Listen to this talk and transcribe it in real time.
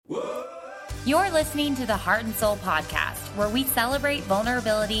You're listening to the Heart and Soul Podcast, where we celebrate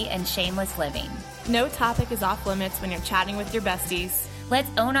vulnerability and shameless living. No topic is off limits when you're chatting with your besties. Let's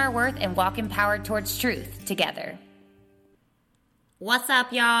own our worth and walk empowered towards truth together. What's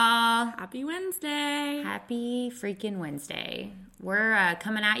up, y'all? Happy Wednesday. Happy freaking Wednesday. We're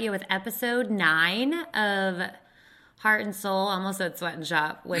coming at you with episode 9 of Heart and Soul. Almost said Sweat and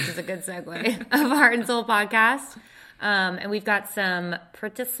Shop, which is a good segue, of Heart and Soul Podcast. And we've got some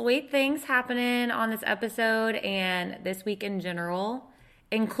pretty sweet things happening on this episode and this week in general,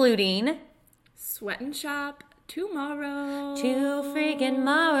 including Sweat and Shop tomorrow. Tomorrow.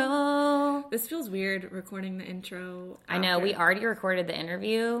 This feels weird recording the intro. I know, we already recorded the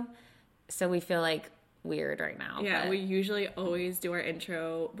interview, so we feel like weird right now. Yeah, we usually always do our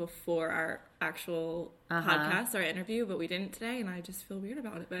intro before our actual podcast, our interview, but we didn't today, and I just feel weird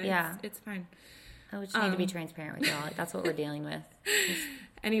about it, but yeah, it's fine. I just need to be transparent with y'all. That's what we're dealing with.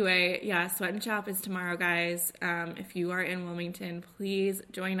 Anyway, yeah, Sweat and Shop is tomorrow, guys. If you are in Wilmington, please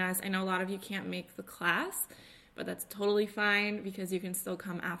join us. I know a lot of you can't make the class, but that's totally fine because you can still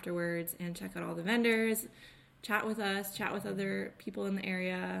come afterwards and check out all the vendors, chat with us, chat with other people in the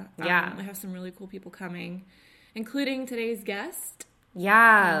area. Yeah. I have some really cool people coming, including today's guest.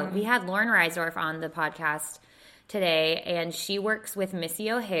 Yeah, we had Lauren Reisdorf on the podcast today, and she works with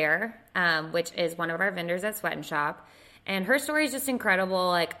Missy O'Hare, which is one of our vendors at Sweat and Shop. And her story is just incredible.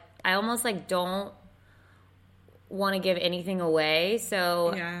 Like, I almost don't want to give anything away,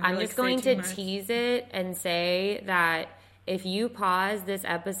 so I'm just going to tease it and say that if you pause this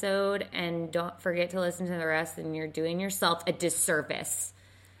episode and don't forget to listen to the rest, then you're doing yourself a disservice.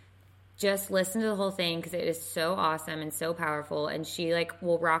 Just listen to the whole thing because it is so awesome and so powerful, and she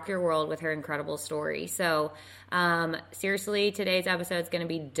will rock your world with her incredible story. So seriously, today's episode is going to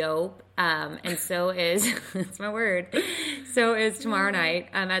be dope, and so is that's my word. So is tomorrow night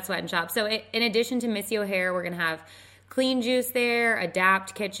at Sweat and Shop. So in addition to Missy O'Hare, we're going to have Clean Juice there,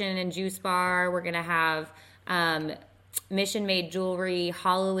 Adapt Kitchen and Juice Bar. We're going to have Mission Made Jewelry,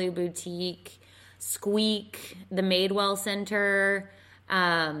 Hallelujah Boutique, Squeak, the Madewell Center,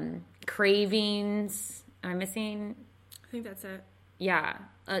 Cravings. Am I missing? I think that's it. Yeah.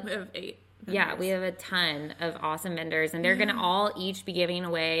 We have 8 vendors. Yeah, we have a ton of awesome vendors, and they're going to all each be giving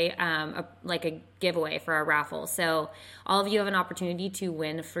away a giveaway for our raffle. So all of you have an opportunity to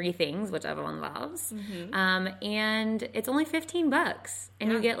win free things, which everyone loves. Mm-hmm. And it's only $15,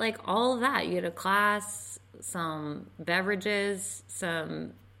 and you get all of that. You get a class, some beverages,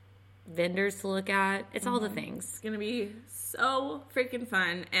 some vendors to look at. It's all the things. It's going to be so freaking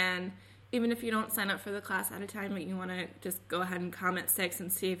fun. And even if you don't sign up for the class at a time, but you want to just go ahead and comment 6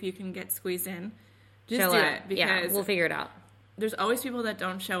 and see if you can get squeezed in, just do it. Because we'll figure it out. There's always people that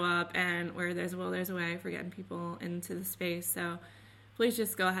don't show up, and where there's a will, there's a way for getting people into the space. So please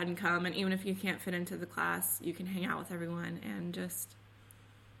just go ahead and come. And even if you can't fit into the class, you can hang out with everyone and just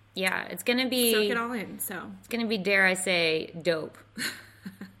it's going to be soak it all in. So it's going to be, dare I say, dope.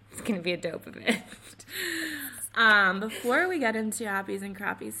 It's going to be a dope event. Before we get into happies and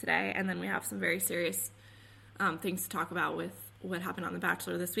crappies today, and then we have some very serious things to talk about with what happened on The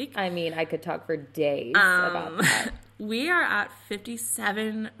Bachelor this week. I mean, I could talk for days about that. We are at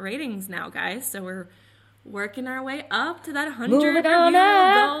 57 ratings now, guys, so we're working our way up to that 100 review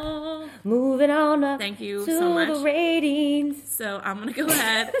goal. Moving on up. Thank you so much. To the ratings. So I'm going to go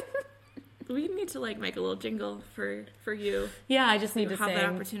ahead. We need to make a little jingle for you. Yeah, I just need to have sing. That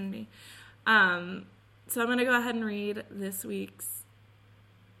opportunity. So I'm going to go ahead and read this week's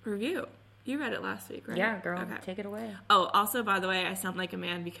review. You read it last week, right? Yeah, girl. Okay. Take it away. Oh, also, by the way, I sound like a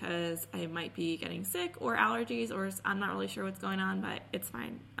man because I might be getting sick or allergies, or I'm not really sure what's going on, but it's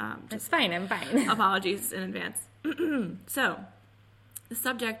fine. It's fine. I'm fine. Apologies in advance. So, the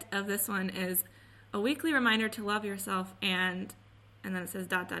subject of this one is a weekly reminder to love yourself, and then it says ...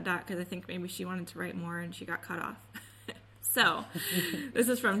 because I think maybe she wanted to write more and she got cut off. So, this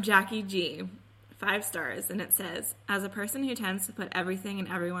is from Jackie G. 5 stars, and it says, as a person who tends to put everything and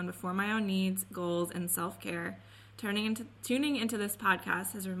everyone before my own needs, goals, and self-care, tuning into this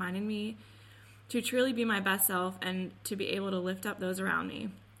podcast has reminded me to truly be my best self and to be able to lift up those around me.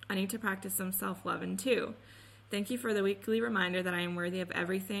 I need to practice some self-loving too. Thank you for the weekly reminder that I am worthy of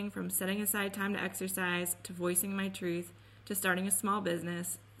everything from setting aside time to exercise, to voicing my truth, to starting a small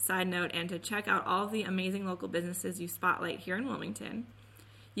business, side note, and to check out all of the amazing local businesses you spotlight here in Wilmington.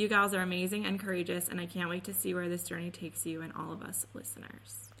 You gals are amazing and courageous, and I can't wait to see where this journey takes you and all of us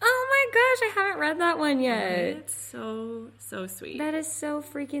listeners. Oh my gosh, I haven't read that one yet. It's so sweet. That is so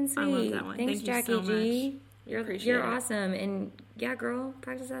freaking sweet. I love that one. Thanks, Thank Jackie you so G. Much. You're awesome. And yeah, girl,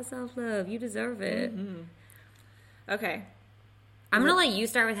 practice that self-love. You deserve it. Mm-hmm. Okay. I'm going to let you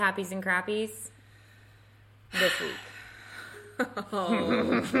start with happies and crappies this week.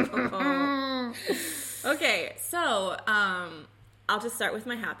 Okay, so I'll just start with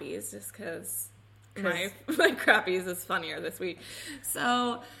my happies just because my crappies is funnier this week.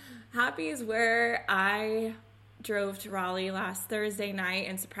 So happies where I drove to Raleigh last Thursday night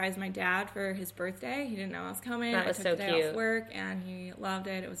and surprised my dad for his birthday. He didn't know I was coming. That was I took so the day cute. off work and he loved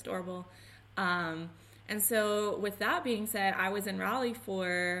it. It was adorable. And so with that being said, I was in Raleigh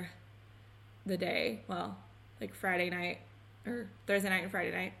for the day. Well, like Friday night or Thursday night and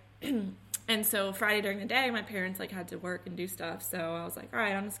Friday night. And so Friday during the day, my parents like had to work and do stuff. So I was like, all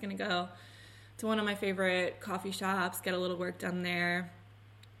right, I'm just going to go to one of my favorite coffee shops, get a little work done there.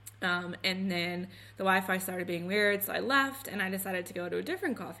 And then the Wi-Fi started being weird, so I left and I decided to go to a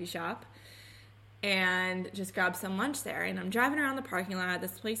different coffee shop and just grab some lunch there. And I'm driving around the parking lot.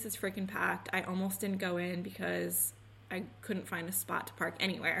 This place is freaking packed. I almost didn't go in because I couldn't find a spot to park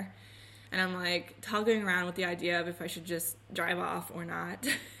anywhere. And I'm like toggling around with the idea of if I should just drive off or not.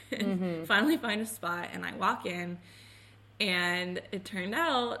 And finally find a spot and I walk in and it turned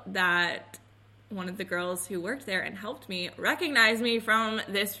out that one of the girls who worked there and helped me recognized me from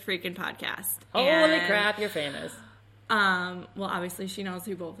this freaking podcast. Holy crap, you're famous. Well, obviously she knows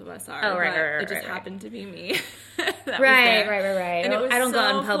who both of us are. Oh, right, but right, it just right. happened to be me. that was Right. there. And it was I don't go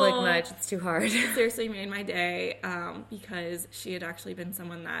out in so public cool. much. It's too hard. It seriously made my day because she had actually been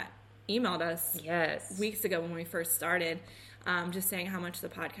someone that emailed us Yes. weeks ago when we first started, just saying how much the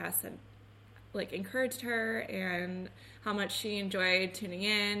podcast had like encouraged her and how much she enjoyed tuning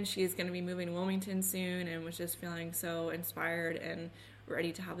in. She's going to be moving to Wilmington soon and was just feeling so inspired and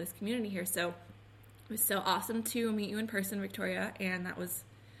ready to have this community here. So it was so awesome to meet you in person, Victoria, and that was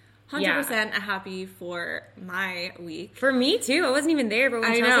 100% a happy for my week. For me, too. I wasn't even there, but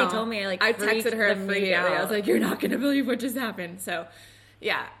when Chelsea told me, I texted her immediately. out. I was like, you're not going to believe what just happened. So,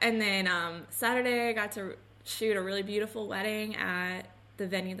 yeah. And then Saturday, I got to shoot a really beautiful wedding at the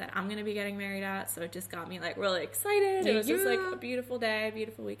venue that I'm going to be getting married at. So it just got me, like, really excited. It was just, like, a beautiful day,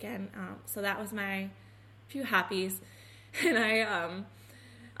 beautiful weekend. So that was my few happies. And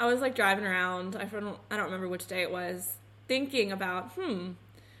I was, like, driving around. I don't remember which day it was, thinking about,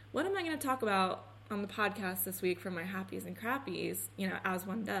 what am I going to talk about on the podcast this week for my happies and crappies, as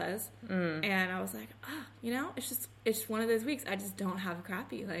one does. And I was like, it's just one of those weeks. I just don't have a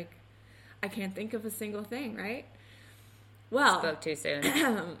crappie. Like, I can't think of a single thing, right? Well, Spoke too soon.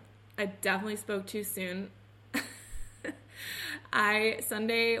 I definitely spoke too soon. I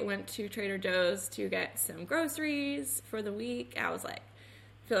Sunday went to Trader Joe's to get some groceries for the week. I was like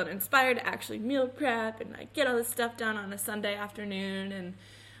feeling inspired to actually meal prep and like get all this stuff done on a Sunday afternoon.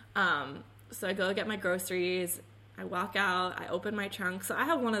 And so I go get my groceries. I walk out. I open my trunk. So I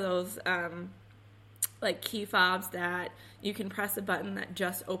have one of those like key fobs that you can press a button that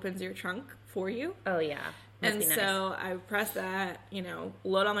just opens your trunk for you. Oh, yeah. Must And be nice. so I press that,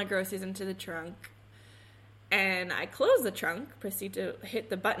 load all my groceries into the trunk, and I close the trunk, proceed to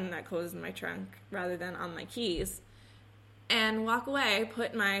hit the button that closes my trunk rather than on my keys, and walk away,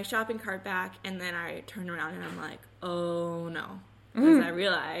 put my shopping cart back, and then I turn around and I'm like, oh no. Because I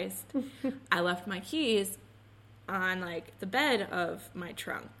realized I left my keys on, like, the bed of my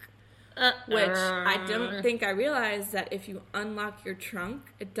trunk. Which I don't think I realized that if you unlock your trunk,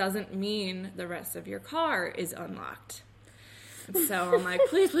 it doesn't mean the rest of your car is unlocked. And so I'm like,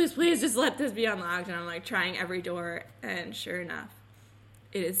 please, please, please, just let this be unlocked. And I'm like trying every door, and sure enough,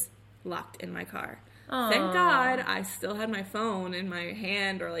 it is locked in my car. Aww. Thank God I still had my phone in my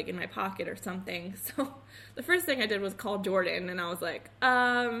hand or like in my pocket or something. So the first thing I did was call Jordan, and I was like,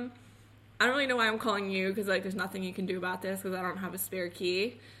 I don't really know why I'm calling you because like there's nothing you can do about this because I don't have a spare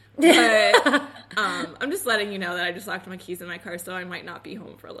key. But I'm just letting you know that I just locked my keys in my car, so I might not be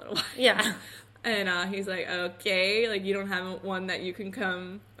home for a little while. Yeah. And he's like, okay, like, you don't have one that you can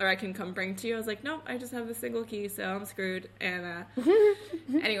come, or I can come bring to you? I was like, nope, I just have the single key, so I'm screwed. And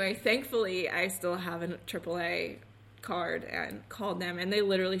anyway, thankfully, I still have a AAA card and called them, and they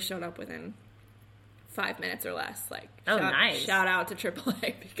literally showed up within 5 minutes or less. Like, nice. Shout out to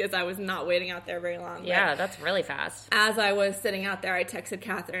AAA because I was not waiting out there very long. Yeah, that's really fast. As I was sitting out there, I texted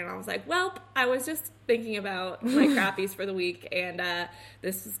Catherine, and I was like, well, I was just thinking about my crappies for the week, and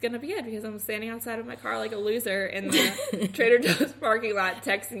this is going to be it because I'm standing outside of my car like a loser in the Trader Joe's parking lot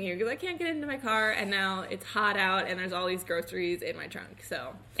texting you because I can't get into my car, and now it's hot out, and there's all these groceries in my trunk.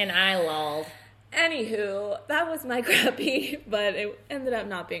 So, And I lulled. anywho, that was my crappie, but it ended up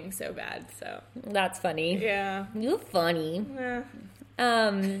not being so bad, so. That's funny. Yeah. You're funny.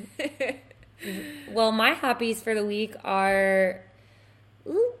 Eh. Well, my happies for the week are...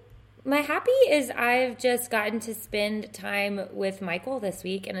 Ooh, My happy is I've just gotten to spend time with Michael this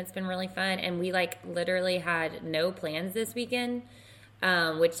week, and it's been really fun. And we like literally had no plans this weekend,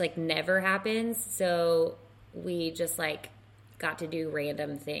 which like never happens. So we just like got to do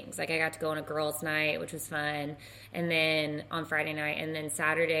random things. Like I got to go on a girls' night, which was fun. And then on Friday night, and then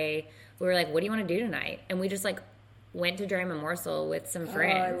Saturday, we were like, "What do you want to do tonight?" And we just like went to Dry Morsel with some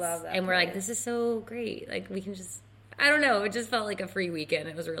friends. I love that. And we're like, "This is so great! Like we can just." I don't know. It just felt like a free weekend.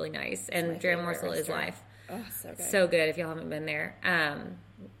 It was really nice. And Dry Morsel is life. Oh, so good. So good if y'all haven't been there.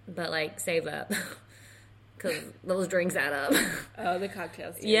 But, like, save up. Because those drinks add up. Oh, the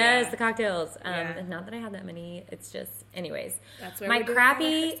cocktails. Too, yes, the cocktails. Yeah. Not that I had that many. It's just, anyways. That's where my we do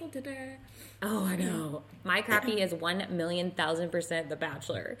crappy. our dinner. Oh, I know. My crappy is 1,000,000% The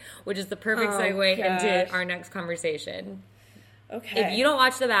Bachelor, which is the perfect segue into our next conversation. Okay. If you don't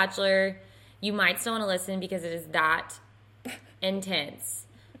watch The Bachelor, you might still want to listen because it is that intense.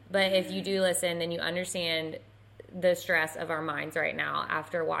 But if you do listen, then you understand the stress of our minds right now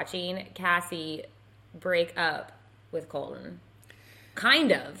after watching Cassie break up with Colton.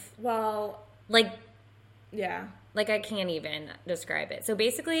 Kind of. Well, Like, yeah. like I can't even describe it. So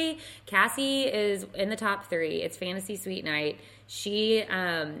basically, Cassie is in the top 3. It's Fantasy Suite Night. She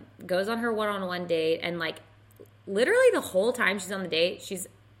goes on her one-on-one date, and like literally the whole time she's on the date, she's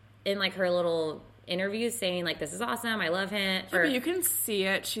in like her little interviews saying like, "This is awesome, I love him." Yeah, but you can see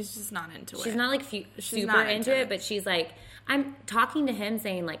it. She's just not into it. She's not like super into it, but she's like, I'm talking to him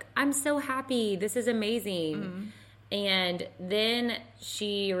saying like, "I'm so happy, this is amazing." And then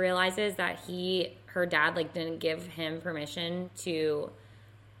she realizes that her dad like didn't give him permission to,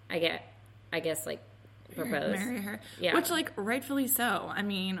 I guess like propose, marry her. Yeah, Which like rightfully so. I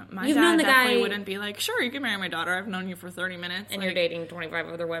mean, my You've dad known the definitely guy- wouldn't be like, "Sure, you can marry my daughter. I've known you for 30 minutes." and like, you're dating 25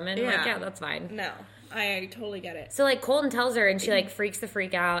 other women. Yeah. Like, yeah, that's fine. No, I totally get it. So like Colton tells her, and she like freaks the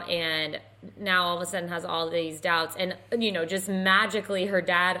freak out, and now all of a sudden has all these doubts, and just magically her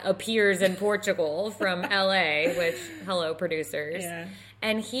dad appears in Portugal from LA, which hello producers, Yeah.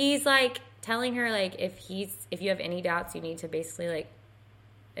 and he's like telling her like if you have any doubts, you need to basically like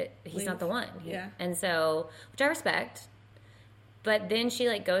he's Leave. not the one. Yeah. And so, which I respect, but then she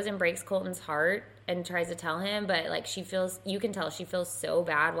like goes and breaks Colton's heart and tries to tell him, but like you can tell she feels so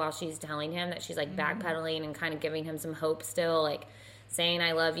bad while she's telling him that she's like backpedaling and kind of giving him some hope still, like saying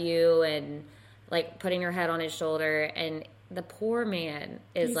 "I love you" and like putting her head on his shoulder, and the poor man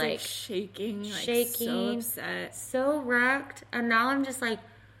is He's like shaking, shaking, so upset. so wrecked. And now I'm just like,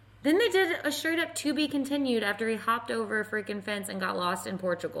 then they did a straight up to be continued after he hopped over a freaking fence and got lost in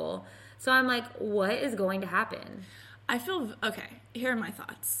Portugal. So I'm like, what is going to happen? I feel okay. Here are my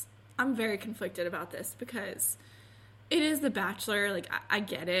thoughts. I'm very conflicted about this because it is The Bachelor. Like I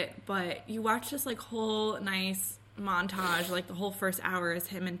get it, but you watch this like whole nice montage, like the whole first hour is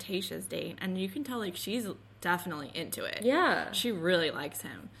him and Tayshia's date, and you can tell like she's definitely into it. Yeah. She really likes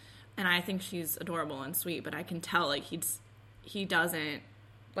him, and I think she's adorable and sweet. But I can tell like he doesn't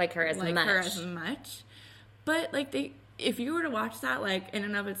Like her as like much. her as much. But like if you were to watch that like in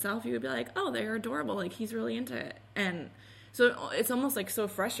and of itself, you would be like, oh, they're adorable. Like he's really into it, and so it's almost like so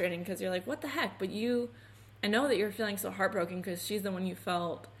frustrating because you're like, what the heck? But I know that you're feeling so heartbroken because she's the one you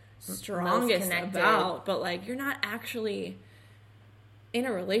felt strongest connected about, but like you're not actually in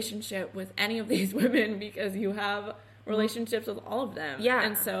a relationship with any of these women because you have relationships with all of them. Yeah.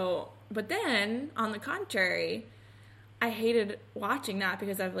 And so, but then on the contrary, I hated watching that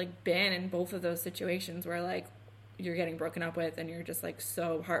because I've like been in both of those situations where like you're getting broken up with and you're just like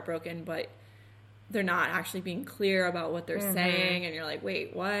so heartbroken, but they're not actually being clear about what they're saying, and you're like,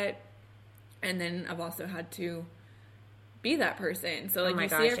 wait, what? And then I've also had to be that person. So like Oh my you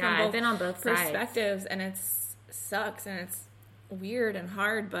gosh, see it from yeah, both, I've been on both sides. perspectives, and it sucks and it's weird and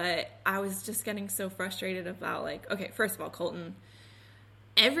hard. But I was just getting so frustrated about like, okay, first of all, Colton,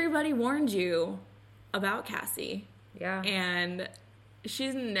 everybody warned you about Cassie. Yeah. And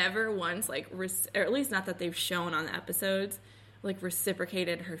she's never once like, or at least not that they've shown on the episodes, like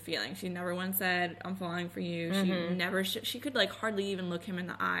reciprocated her feelings. She never once said, "I'm falling for you." She never. She could like hardly even look him in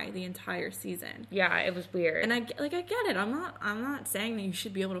the eye the entire season. Yeah, it was weird. And I get it. I'm not saying that you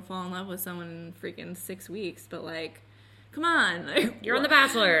should be able to fall in love with someone in freaking 6 weeks, but like, come on, like, You're on The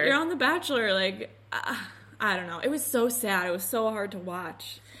Bachelor. You're on The Bachelor. Like, I don't know. It was so sad. It was so hard to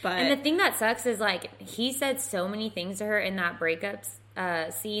watch. But And the thing that sucks is, like, he said so many things to her in that breakup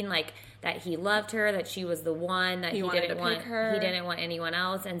scene, like, that he loved her, that she was the one, that he wanted didn't to want pick her. he didn't want anyone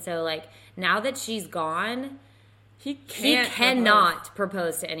else. And so, like, now that she's gone, he he cannot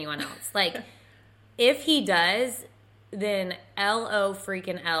propose to anyone else. Like, if he does, then LO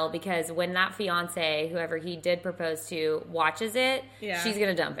freaking L, because when that fiance, whoever he did propose to, watches it, she's going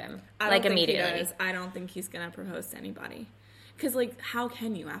to dump him. I like, don't think immediately. He does. I don't think he's going to propose to anybody. Because, like, how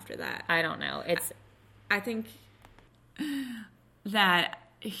can you after that? I don't know. I think that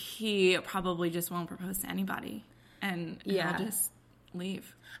he probably just won't propose to anybody. And he'll just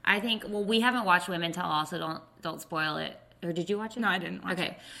leave. I think, well, we haven't watched Women Tell All, so don't spoil it. Or did you watch it? No, I didn't watch it.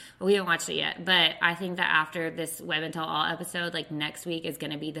 Okay. Well, we haven't watched it yet. But I think that after this Women Tell All episode, like, next week is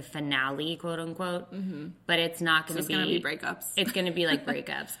going to be the finale, quote unquote. Mm-hmm. But it's not going to be... It's going to be breakups. It's going to be, like,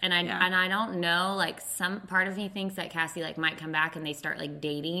 breakups. And I don't know, like, some part of me thinks that Cassie, like, might come back and they start, like,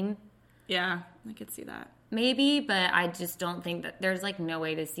 dating. Yeah, I could see that. Maybe, but I just don't think that... There's, like, no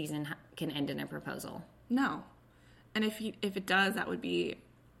way this season can end in a proposal. No. And if it does, that would be...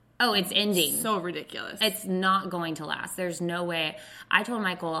 Oh, it's ending. So ridiculous. It's not going to last. There's no way. I told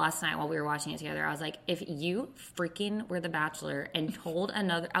Michael last night while we were watching it together, I was like, if you freaking were the Bachelor and told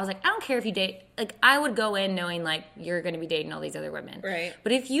another... I was like, I don't care if you date... Like, I would go in knowing, like, you're going to be dating all these other women. Right.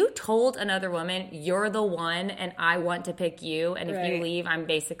 But if you told another woman, you're the one and I want to pick you, and if you leave, I'm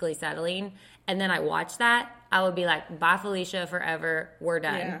basically settling, and then I watch that, I would be like, bye, Felicia, forever. We're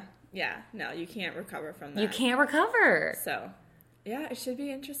done. Yeah. No, you can't recover from that. You can't recover. So... Yeah, it should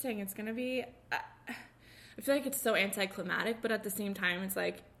be interesting. It's going to be... I feel like it's so anticlimactic, but at the same time, it's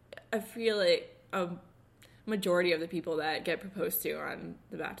like... I feel like a majority of the people that get proposed to on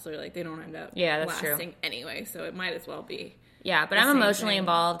The Bachelor, like, they don't end up lasting anyway, so it might as well be... Yeah, but I'm emotionally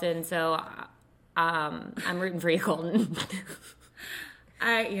involved, and so I'm rooting for you, Colton.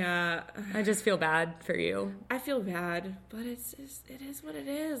 I just feel bad for you. I feel bad, but it is what it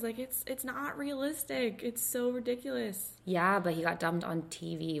is. Like, it's not realistic. It's so ridiculous. Yeah, but he got dumped on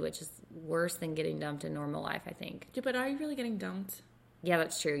TV, which is worse than getting dumped in normal life, I think. Yeah, but are you really getting dumped? Yeah,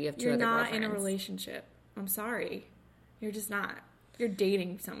 that's true. You have two You're other not girlfriends. in a relationship. I'm sorry. You're just not. You're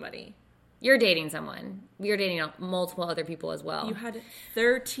dating somebody. You're dating someone. You're dating multiple other people as well. You had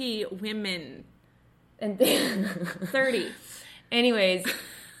 30 women. And 30. Anyways,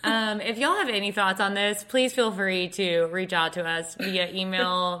 if y'all have any thoughts on this, please feel free to reach out to us via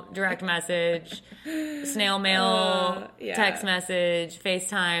email, direct message, snail mail, text message,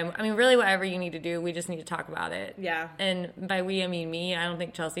 FaceTime. I mean, really whatever you need to do. We just need to talk about it. Yeah. And by we, I mean me. I don't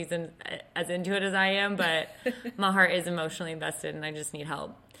think Chelsea's as into it as I am, but my heart is emotionally invested and I just need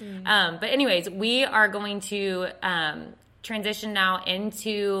help. But anyways, we are going to... transition now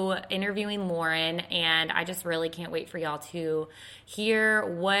into interviewing Lauren, and I just really can't wait for y'all to hear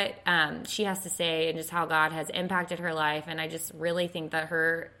what she has to say and just how God has impacted her life. And I just really think that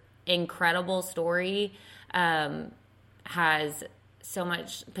her incredible story has so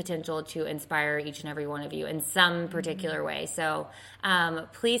much potential to inspire each and every one of you in some particular way. So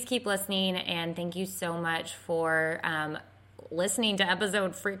please keep listening, and thank you so much for listening to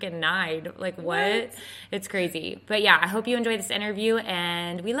episode freaking 9. Like, what? It's crazy. But yeah, I hope you enjoyed this interview,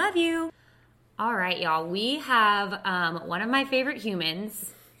 and we love you. All right, y'all. We have one of my favorite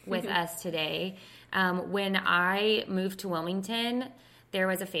humans with us today. When I moved to Wilmington, there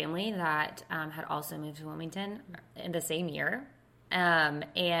was a family that had also moved to Wilmington in the same year.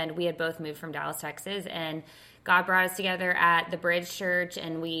 And we had both moved from Dallas, Texas, and God brought us together at the Bridge Church,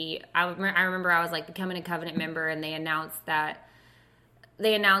 and I remember I was like becoming a covenant member, and they announced the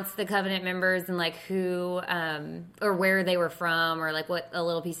covenant members and like who or where they were from, or like what a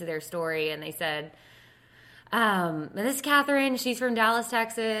little piece of their story, and they said, this is Catherine, she's from Dallas,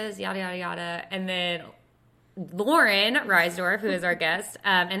 Texas, yada yada yada, and then Lauren Reisdorf, who is our guest,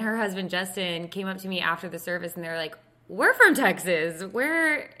 and her husband Justin came up to me after the service, and they're like, we're from Texas.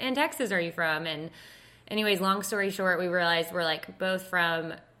 Where in Texas are you from? And anyways, long story short, we realized we're like both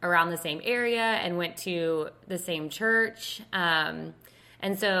from around the same area and went to the same church. And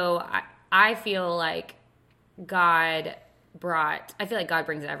so I feel like God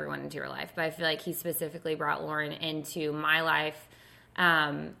brings everyone into your life, but I feel like he specifically brought Lauren into my life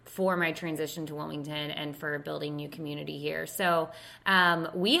for my transition to Wilmington and for building new community here. So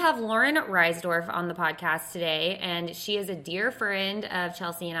we have Lauren Reisdorf on the podcast today, and she is a dear friend of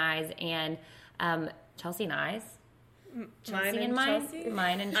Chelsea and I's, and Chelsea and I's? Chelsea and mine? Chelsea?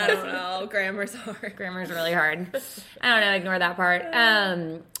 Mine and Chelsea. I don't know. Grammar's hard. Grammar's really hard. I don't know. Ignore that part.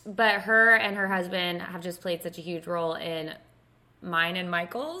 But her and her husband have just played such a huge role in mine and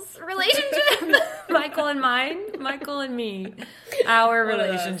Michael's relationship. Michael and mine. Michael and me. Our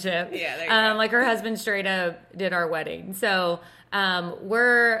relationship. Yeah, there you go. Like her husband straight up did our wedding. So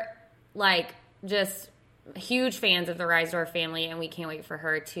we're like just huge fans of the Reisdorf family, and we can't wait for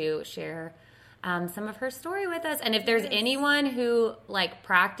her to share some of her story with us. And if there's anyone who like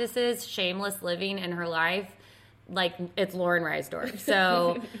practices shameless living in her life, like it's Lauren Reisdorf.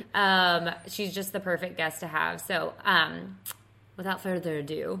 So she's just the perfect guest to have. So without further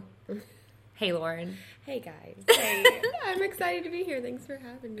ado, hey, Lauren. Hey, guys. Hey, I'm excited to be here. Thanks for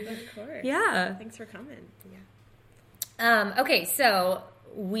having me. Of course. Yeah. Thanks for coming. Yeah. Okay, so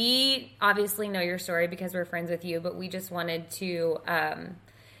we obviously know your story because we're friends with you, but we just wanted to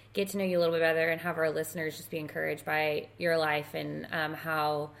get to know you a little bit better and have our listeners just be encouraged by your life and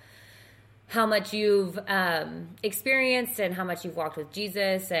how much you've experienced and how much you've walked with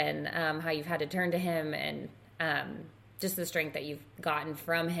Jesus and how you've had to turn to him and just the strength that you've gotten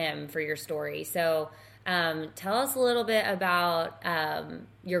from him for your story. So tell us a little bit about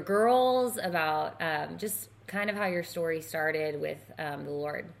your girls, about just kind of how your story started with the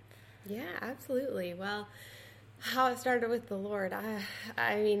Lord. Yeah, absolutely. Well, how it started with the Lord,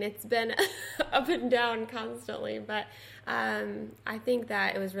 I mean, it's been up and down constantly, but I think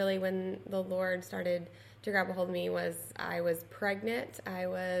that it was really when the Lord started to grab a hold of me I was pregnant. I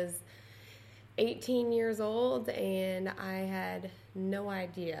was 18 years old, and I had no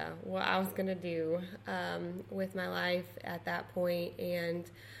idea what I was going to do with my life at that point. And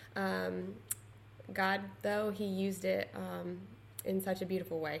God, though, he used it in such a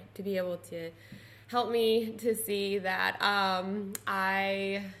beautiful way to be able to help me to see that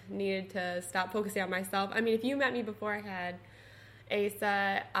I needed to stop focusing on myself. I mean, if you met me before I had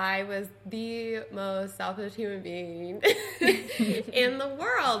Asa, I was the most selfish human being in the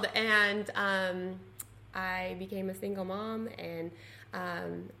world. And I became a single mom, and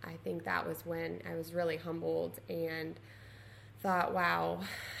I think that was when I was really humbled and thought, wow,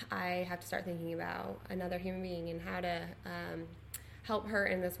 I have to start thinking about another human being and how to help her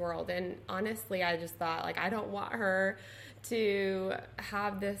in this world. And honestly, I just thought, like, I don't want her to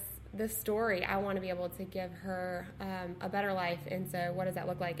have this story. I want to be able to give her a better life. And so what does that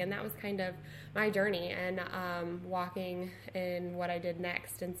look like? And that was kind of my journey and walking in what I did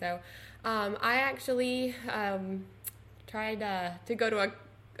next. And so I actually tried to go to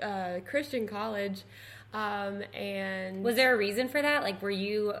a Christian college. And was there a reason for that? Like, were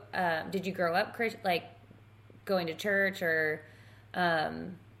you, did you grow up like going to church, or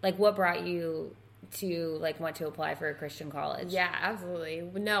like what brought you to like want to apply for a Christian college? Yeah, absolutely.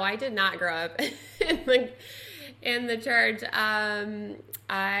 No, I did not grow up in the church.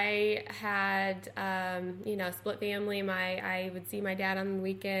 I had, split family. I would see my dad on the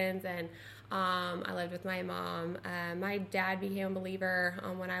weekends, and I lived with my mom. My dad became a believer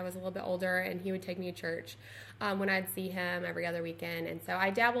when I was a little bit older, and he would take me to church when I'd see him every other weekend. And so I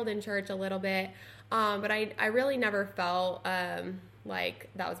dabbled in church a little bit, but I really never felt like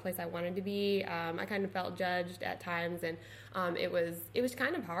that was a place I wanted to be. I kind of felt judged at times, and it was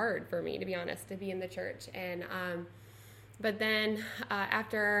kind of hard for me, to be honest, to be in the church. And but then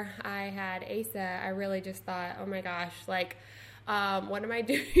after I had Asa, I really just thought, oh my gosh, like, what am I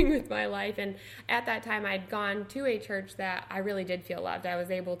doing with my life? And at that time, I'd gone to a church that I really did feel loved. I was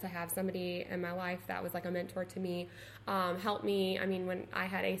able to have somebody in my life that was like a mentor to me, help me. I mean, when I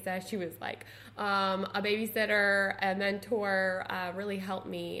had Asa, she was like a babysitter, a mentor, really helped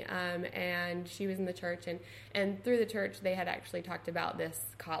me. And she was in the church, and through the church, they had actually talked about this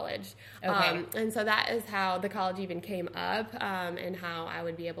college. Okay. And so that is how the college even came up, and how I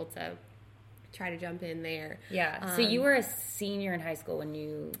would be able to try to jump in there. Yeah. So you were a senior in high school when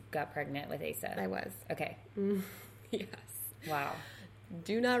you got pregnant with Asa. I was. Okay. Yes. Wow.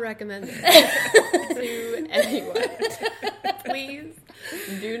 Do not recommend this to anyone. Please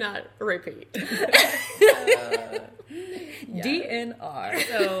do not repeat. DNR.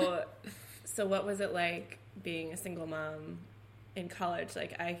 So what was it like being a single mom in college?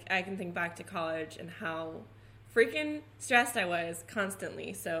 Like, I can think back to college and how freaking stressed I was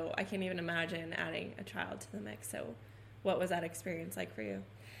constantly, so I can't even imagine adding a child to the mix. So what was that experience like for you?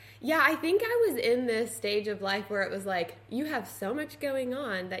 Yeah, I think I was in this stage of life where it was like, you have so much going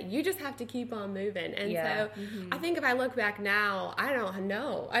on that you just have to keep on moving. And so I think if I look back now, I don't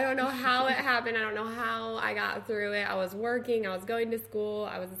know. I don't know how it happened. I don't know how I got through it. I was working. I was going to school.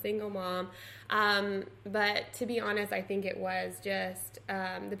 I was a single mom. But to be honest, I think it was just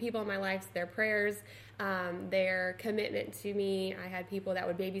the people in my life, their prayers, their commitment to me. I had people that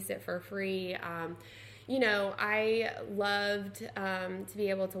would babysit for free. I loved to be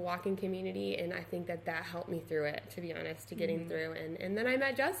able to walk in community, and I think that helped me through it, to be honest, to getting through. And then I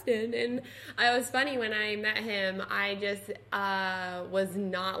met Justin, and it was funny when I met him, I just was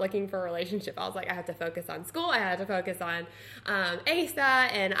not looking for a relationship. I was like, I have to focus on school. I had to focus on Asa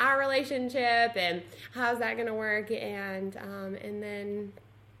and our relationship, and how's that going to work? And then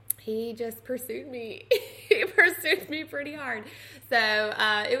he just pursued me. He pursued me pretty hard. So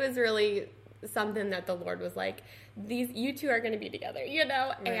it was really something that the Lord was like, you two are going to be together, you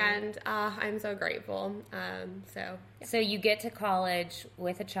know? Right. And I'm so grateful. So you get to college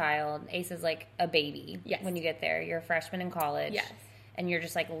with a child. Ace is like a baby. Yes. When you get there, you're a freshman in college. Yes. And you're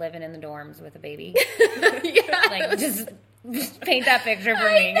just like living in the dorms with a baby. Yeah. Like just paint that picture for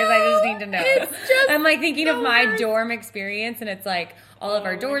me because I just need to know. I'm like thinking of my dorm experience, and it's like all of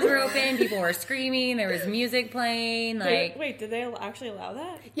our doors were open, people were screaming, there was music playing. Like, Wait, did they actually allow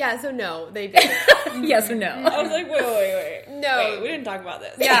that? Yeah, so no, they didn't. yes or no? I was like, wait. No. Wait, we didn't talk about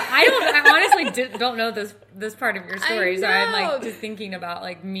this. Yeah, I honestly don't know this part of your story, so I'm know. like just thinking about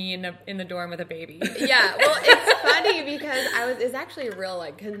like me in the dorm with a baby. Yeah, well, it's funny because it's actually a real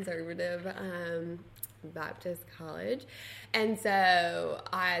like conservative Baptist college, and so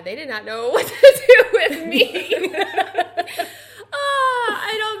they did not know what to do with me.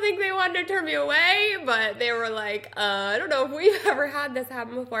 I don't think they wanted to turn me away, but they were like, I don't know if we've ever had this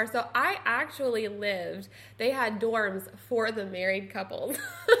happen before. So I actually they had dorms for the married couples.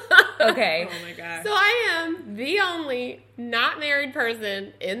 Okay. Oh my gosh. So I am the only not married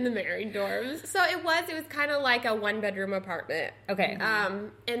person in the married dorms. So it was kind of like a 1-bedroom apartment. Okay.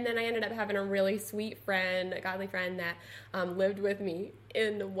 And then I ended up having a really sweet friend, a godly friend that lived with me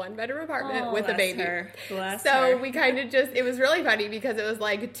in a 1-bedroom apartment with a baby. Bless So her. we kind of it was really funny because it was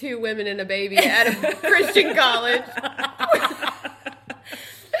like 2 women and a baby at a Christian college.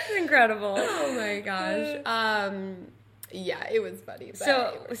 Incredible. Oh my gosh. Yeah, it was funny.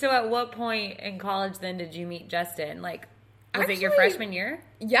 But So at what point in college then did you meet Justin? Like, was it your Actually- freshman year?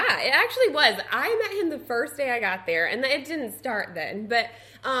 yeah, it actually was. I met him the first day I got there, and it didn't start then. But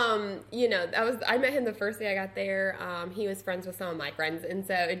I met him the first day I got there. He was friends with some of my friends, and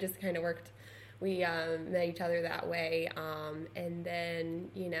so it just kind of worked. We met each other that way, and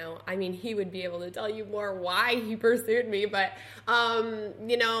then he would be able to tell you more why he pursued me, but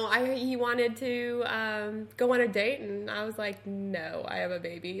he wanted to go on a date, and I was like, no, I have a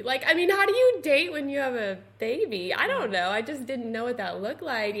baby. Like, I mean, how do you date when you have a baby? I don't know. I just didn't know what that looked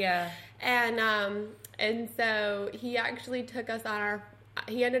like. Yeah. And so he actually took us on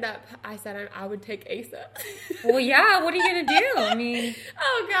he ended up, I said I would take Asa. Well, yeah. What are you gonna do? I mean,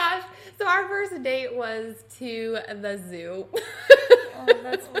 Oh gosh. So our first date was to the zoo. oh,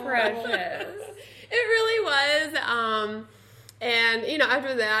 that's precious. It really was. And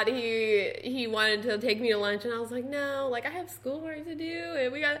after that he wanted to take me to lunch, and I was like, no, like I have schoolwork to do,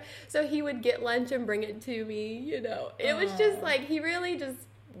 and so he would get lunch and bring it to me, It was just like he really just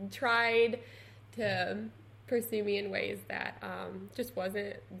tried to pursue me in ways that just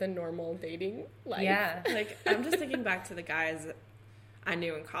wasn't the normal dating life. Yeah. Like, I'm just thinking back to the guys I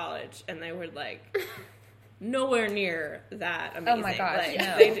knew in college, and they were like nowhere near that amazing. Oh my gosh, like,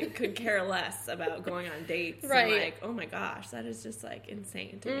 no. They could care less about going on dates. Right. And like, oh my gosh, that is just like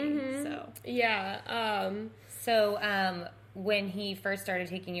insane to me. So Yeah. So, when he first started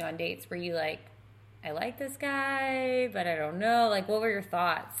taking you on dates, were you like, I like this guy, but I don't know? Like, what were your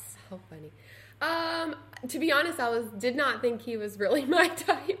thoughts? How funny. To be honest, did not think he was really my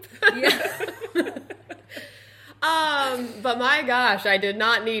type. Yeah. But my gosh, I did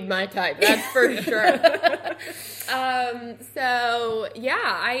not need my type. That's for sure. So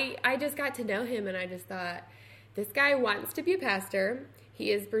yeah, I just got to know him, and I just thought, this guy wants to be a pastor. He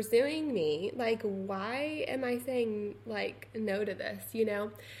is pursuing me. Like, why am I saying like no to this?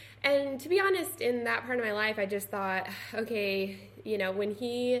 And to be honest, in that part of my life, I just thought, okay, when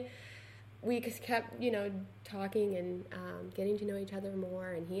we kept, talking and getting to know each other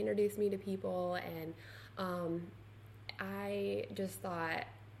more, and he introduced me to people, and I just thought,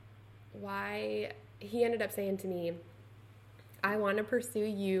 why? He ended up saying to me, I want to pursue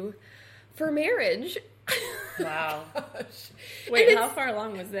you for marriage. Wow. wait, how far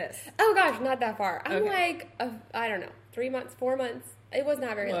along was this? Oh gosh, not that far. I'm Okay. like, I don't know, 3 months, 4 months. It was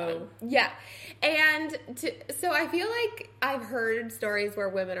not very Whoa. long. Yeah. And so I feel like I've heard stories where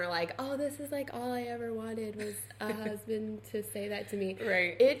women are like, oh, this is like all I ever wanted was a husband to say that to me.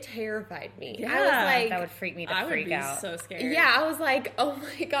 Right. It terrified me. Yeah. I was like, That would freak me to I would freak be out. so scared. yeah, I was like, oh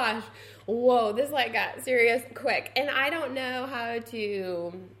my gosh, whoa, this like got serious quick. And I don't know how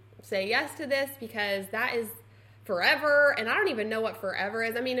to say yes to this because that is forever. And I don't even know what forever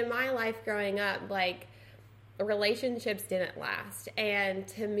is. I mean, in my life growing up, like, relationships didn't last. And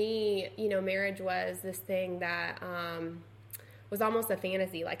to me, marriage was this thing that was almost a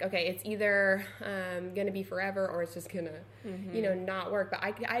fantasy. Like, okay, it's either going to be forever or it's just going to, not work. But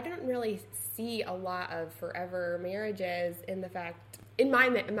I don't really see a lot of forever marriages in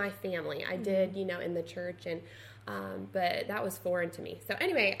my family. I did, in the church, and but that was foreign to me. So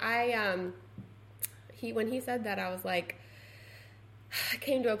anyway, when he said that, I was like,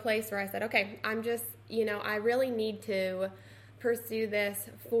 came to a place where I said, okay, I'm just, I really need to pursue this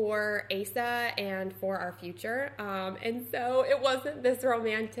for Asa and for our future. And so it wasn't this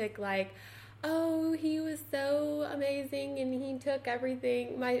romantic, like, oh, he was so amazing and he took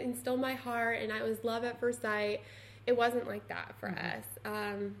everything, and stole my heart, and I was love at first sight. It wasn't like that for us.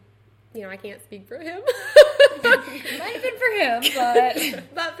 I can't speak for him. It might have been for him,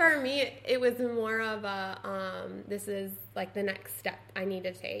 but but for me, it was more of a this is like the next step I need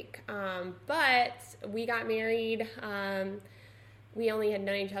to take. But we got married. We only had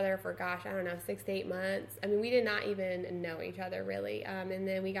known each other for 6 to 8 months. I mean, we did not even know each other really. And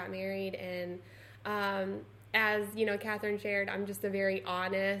then we got married, and as Catherine shared, I'm just a very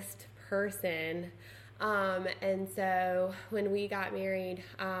honest person. And so when we got married,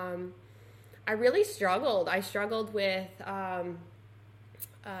 I really struggled. I struggled with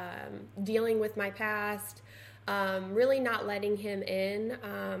dealing with my past, really not letting him in.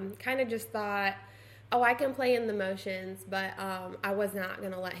 Kind of just thought, oh, I can play in the motions, but I was not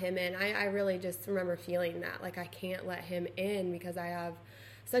going to let him in. I really just remember feeling that, like I can't let him in because I have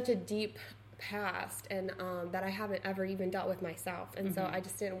such a deep past and that I haven't ever even dealt with myself. And so I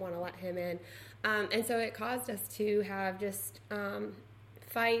just didn't want to let him in. And so it caused us to have just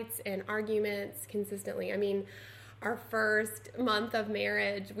fights and arguments consistently. I mean, our first month of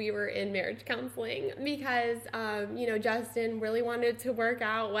marriage, we were in marriage counseling because, Justin really wanted to work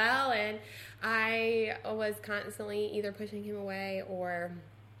out well, and I was constantly either pushing him away or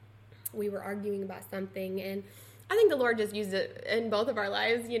we were arguing about something. And I think the Lord just used it in both of our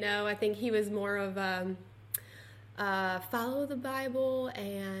lives. I think he was more of follow the Bible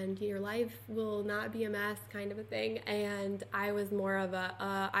and your life will not be a mess kind of a thing. And I was more of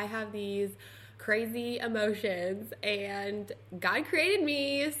I have these crazy emotions and God created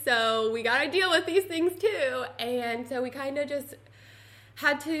me, so we got to deal with these things too. And so we kind of just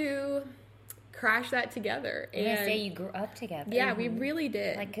had to crash that together. And say you grew up together. Yeah, we really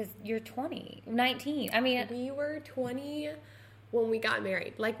did. Like, because you're 19. I mean, we were 20 when we got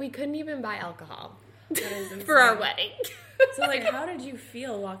married. Like, we couldn't even buy alcohol for our wedding. So, like, how did you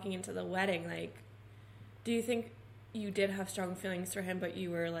feel walking into the wedding? Like, do you think you did have strong feelings for him, but you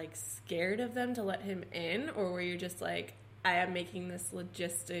were, like, scared of them to let him in? Or were you just like, I am making this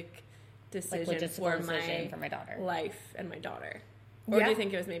logistical decision for my daughter, life and my daughter? Or do you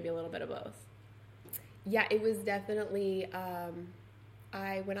think it was maybe a little bit of both? Yeah, it was definitely,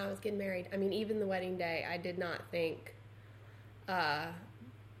 when I was getting married, I mean, even the wedding day, I did not think that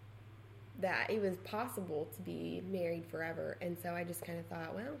it was possible to be married forever. And so I just kind of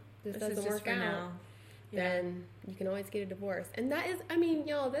thought, well, this doesn't work out. Now. Then you can always get a divorce. And that is, I mean,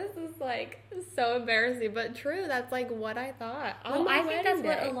 y'all, this is like so embarrassing, but true. That's like what I thought. Well, I think that's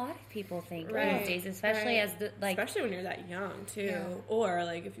what a lot of people think these days, especially as especially when you're that young too, or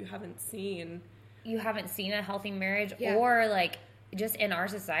like if you haven't seen a healthy marriage, or like just in our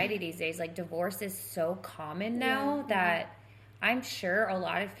society these days, like divorce is so common now that I'm sure a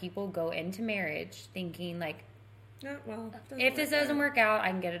lot of people go into marriage thinking like, if this doesn't work out, I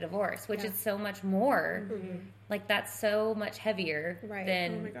can get a divorce, which is so much more. Mm-hmm. Like, that's so much heavier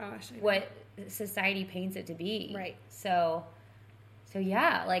than what society paints it to be. Right. So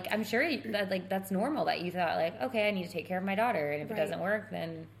yeah, like, I'm sure that, like, that's normal that you thought, like, okay, I need to take care of my daughter, and if it doesn't work,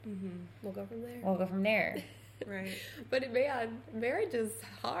 then we'll go from there. Right. But marriage is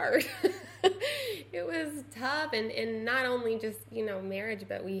hard. It was tough, and not only just, marriage,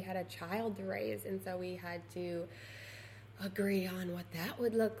 but we had a child to raise, and so we had to agree on what that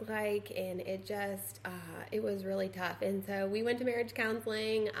would look like, and it just, it was really tough. And so we went to marriage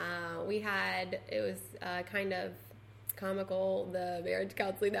counseling. It was kind of comical, the marriage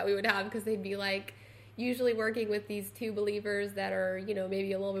counseling that we would have, because they'd be like, usually working with these two believers that are,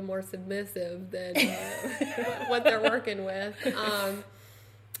 maybe a little bit more submissive than what they're working with.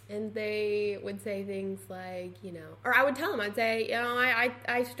 And they would say things like, or I would tell them, I'd say,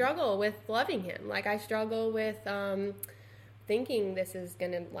 I struggle with loving him. Like, I struggle with thinking this is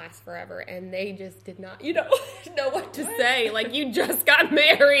going to last forever. And they just did not, know what to say. Like, you just got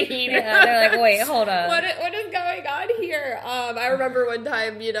married. Yeah, they're like, wait, hold on. What is going on here? I remember one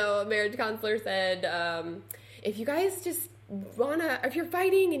time, a marriage counselor said, if you guys just if you're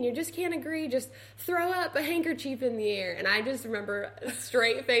fighting and you just can't agree, just throw up a handkerchief in the air. And I just remember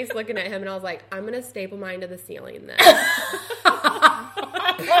straight face looking at him, and I was like, I'm going to staple mine to the ceiling then.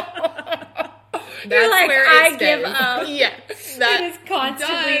 You're like, I give up. Yeah. It is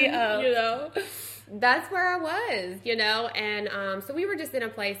constantly up. That's where I was, and so we were just in a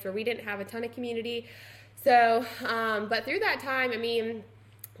place where we didn't have a ton of community. So, but through that time, I mean,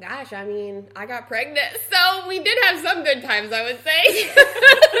 Gosh, I mean, I got pregnant, so we did have some good times, I would say.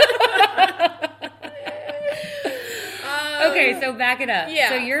 Okay, so back it up. Yeah.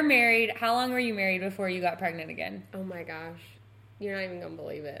 So you're married. How long were you married before you got pregnant again? Oh my gosh. You're not even going to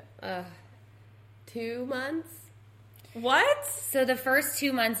believe it. 2 months? What? So the first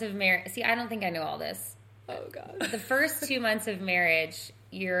 2 months of marriage. See, I don't think I know all this. Oh God. The first 2 months of marriage,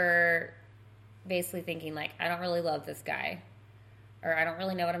 you're basically thinking, like, I don't really love this guy. Or I don't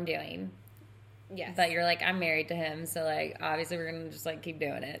really know what I'm doing. Yes. But you're like, I'm married to him, so, like, obviously we're going to just, like, keep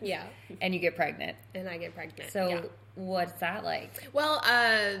doing it. Yeah. And you get pregnant. And I get pregnant. So yeah. what's that like? Well,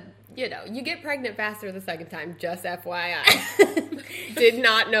 you get pregnant faster the second time, just FYI. Did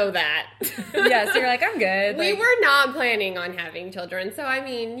not know that. Yeah, so you're like, I'm good. We Like, were not planning on having children. So, I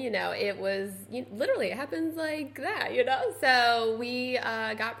mean, it was, literally, it happens like that, So, we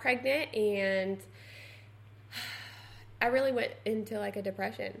got pregnant, and I really went into, like, a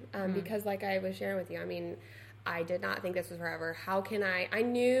depression because, like I was sharing with you, I mean, I did not think this was forever. How can I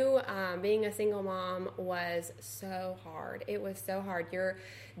knew being a single mom was so hard. It was so hard. You're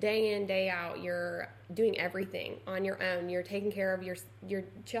day in, day out. You're doing everything on your own. You're taking care of your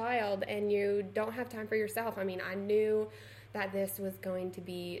child, and you don't have time for yourself. I mean, I knew that this was going to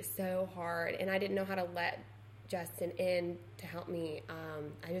be so hard, and I didn't know how to let Justin in to help me.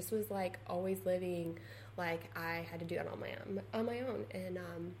 I just was, like, always living like I had to do it on my own. And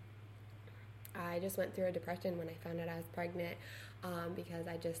I just went through a depression when I found out I was pregnant because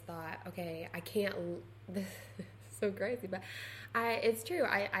I just thought, okay, I can't, this is so crazy, but it's true.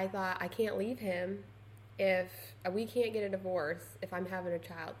 I thought I can't leave him if we can't get a divorce if I'm having a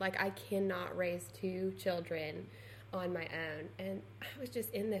child. Like, I cannot raise 2 children on my own. And I was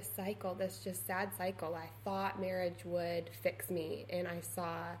just in this cycle, this just sad cycle. I thought marriage would fix me, and I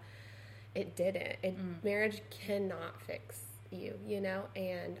saw it didn't. Marriage cannot fix you,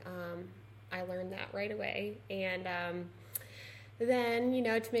 and I learned that right away. And then,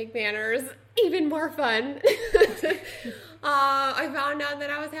 to make manners even more fun, I found out that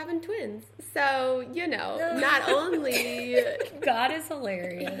I was having twins. So, not only... God is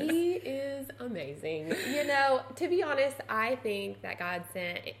hilarious. He is amazing. To be honest, I think that God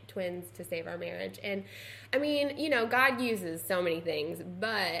sent twins to save our marriage. And, I mean, God uses so many things,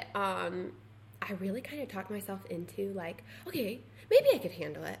 but I really kind of talked myself into, like, okay, maybe I could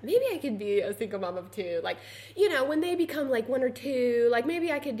handle it. Maybe I could be a single mom of 2. Like, when they become, like, 1 or 2, like,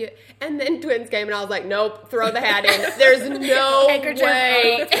 maybe I could do it. And then twins came, and I was like, nope, throw the hat in. There's no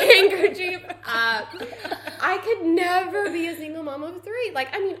way. Handkerchief. I could never be a single mom of 3.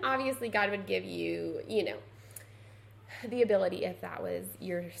 Like, I mean, obviously God would give you, the ability if that was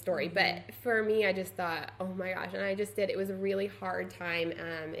your story. But for me, I just thought, oh my gosh, and I just did. It was a really hard time,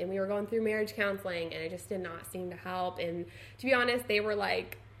 and we were going through marriage counseling, and it just did not seem to help. And to be honest, they were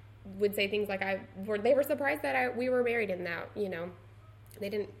like, would say things like they were surprised that we were married, and that,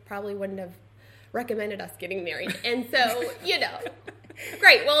 they probably wouldn't have recommended us getting married. And so,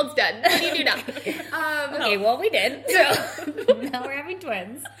 great, well, it's done. What do you do now? Okay, well, we did. So now we're having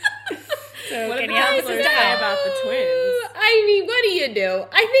twins. So What can did you the help us counselors say out? about the twins? I mean, what do you do?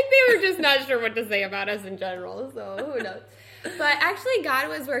 I think they were just not sure what to say about us in general, so who knows. But actually, God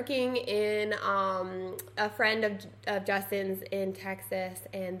was working in a friend of Justin's in Texas,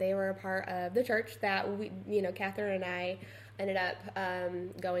 and they were a part of the church that Catherine and I ended up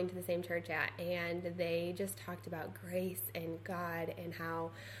going to the same church at, and they just talked about grace and God and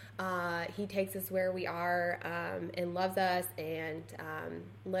how He takes us where we are and loves us, and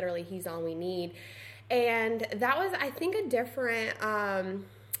literally He's all we need. And that was, I think, a different,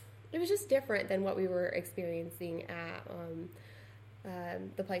 it was just different than what we were experiencing at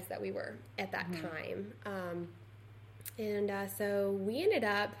the place that we were at that time. So we ended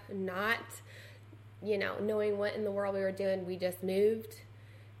up not, knowing what in the world we were doing. We just moved,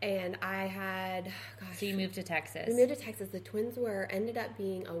 and I had, gosh. So you moved to Texas. We moved to Texas. The twins ended up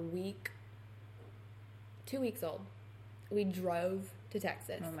being 2 weeks old. We drove to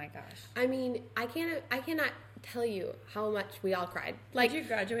Texas. Oh my gosh. I mean, I cannot tell you how much we all cried. Like, you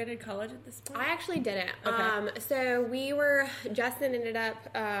graduated college at this point? I actually didn't. Okay. So Justin ended up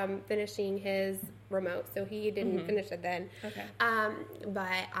finishing his remote, so he didn't finish it then. Okay.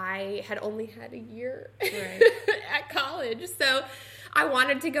 But I had only had a year Right. at college, so I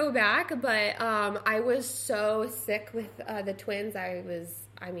wanted to go back, but I was so sick with the twins.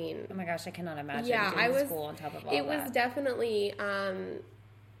 Oh my gosh, I cannot imagine doing school on top of all that. It was definitely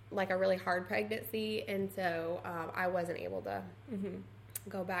like a really hard pregnancy, and so I wasn't able to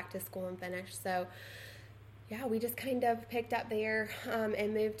go back to school and finish. So yeah, we just kind of picked up there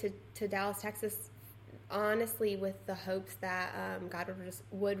and moved to Dallas, Texas honestly with the hopes that God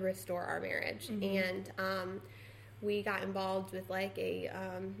would restore our marriage. And we got involved with like a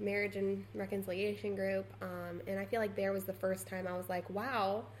marriage and reconciliation group, and I feel like there was the first time I was like,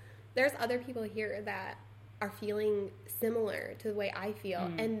 wow, there's other people here that are feeling similar to the way I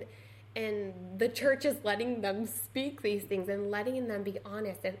feel, and the church is letting them speak these things and letting them be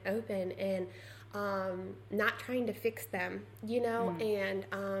honest and open and not trying to fix them, and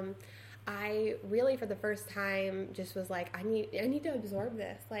I really for the first time just was like, I need to absorb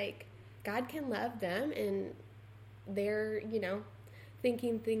this. Like, God can love them, and they're,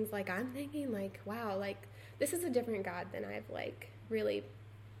 thinking things like I'm thinking, like, wow, like, this is a different God than I've, like, really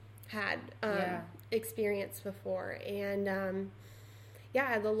had experienced before. And,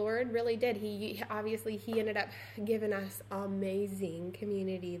 the Lord really did. He ended up giving us amazing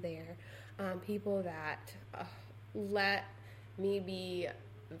community there. People that let me be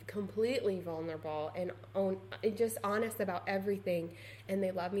completely vulnerable and just honest about everything, and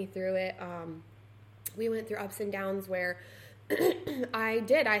they love me through it. We went through ups and downs where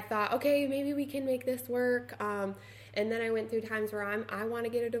I thought, okay, maybe we can make this work. And then I went through times where I want to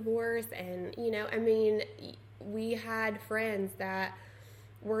get a divorce. And, we had friends that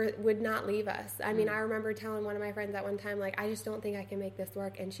would not leave us. I mean, I remember telling one of my friends at one time, like, I just don't think I can make this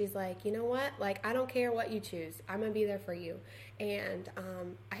work. And she's like, you know what? Like, I don't care what you choose. I'm going to be there for you. And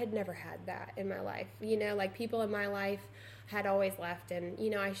I had never had that in my life. Like, people in my life had always left. And,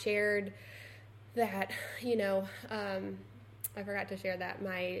 I shared that, I forgot to share that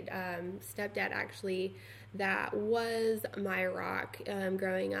my stepdad actually, that was my rock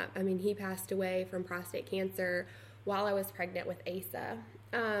growing up. I mean, he passed away from prostate cancer while I was pregnant with Asa.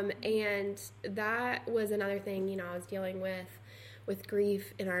 And that was another thing, I was dealing with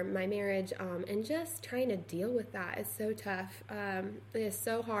grief in my marriage, and just trying to deal with that is so tough. It is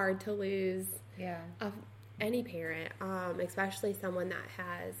so hard to lose any parent, especially someone that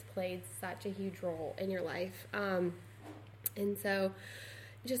has played such a huge role in your life. And so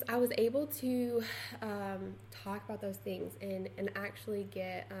I was able to talk about those things and actually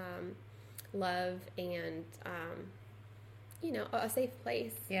get love and, a safe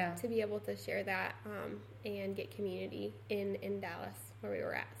place to be able to share that and get community in Dallas where we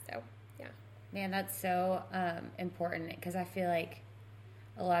were at. So, yeah. Man, that's so important, because I feel like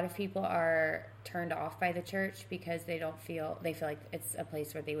a lot of people are turned off by the church because they feel like it's a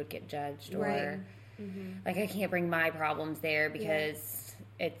place where they would get judged, or like, I can't bring my problems there because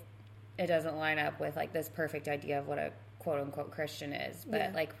it doesn't line up with like this perfect idea of what a quote unquote Christian is.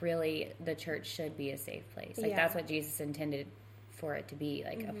 But like, really, the church should be a safe place. Like, that's what Jesus intended for it to be,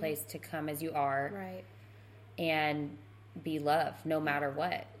 like a place to come as you are, and be loved no matter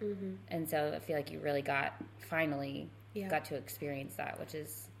what. And so I feel like you really finally got to experience that, which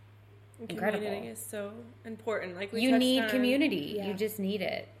is incredible. Community is so important. Like, you need community. You just need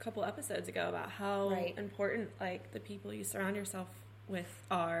it. A couple episodes ago about how important like the people you surround yourself with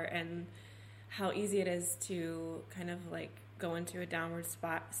are, and how easy it is to kind of like go into a downward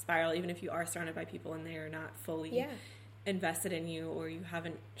spiral, even if you are surrounded by people and they are not fully invested in you, or you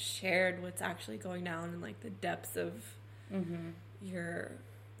haven't shared what's actually going down in like the depths of your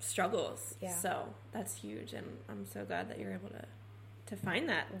struggles. So that's huge, and I'm so glad that you're able to find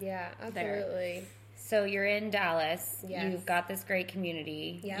that. Absolutely there. So you're in Dallas. You've got this great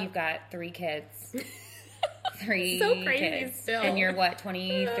community. You've got 3 kids. 3 so crazy kids. Still. And you're what,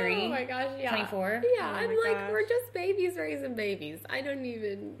 23? Oh my gosh, 24? Yeah, I'm like, we're just babies raising babies. I don't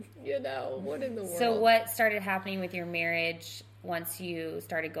even, what in the world? So what started happening with your marriage once you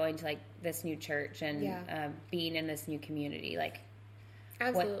started going to like this new church and being in this new community? Like,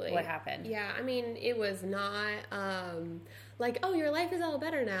 absolutely. What happened? Yeah, I mean, it was not like, oh, your life is all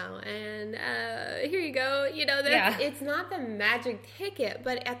better now, and here you go. It's not the magic ticket,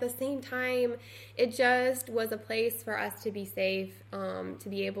 but at the same time, it just was a place for us to be safe, to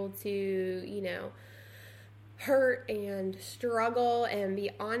be able to, hurt and struggle and be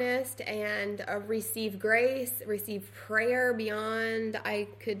honest and receive grace, receive prayer beyond I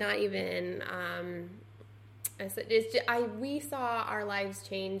could not even. We saw our lives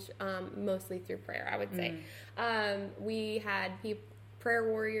change mostly through prayer, I would say. We had prayer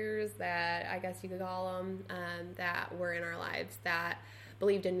warriors, that I guess you could call them, that were in our lives, that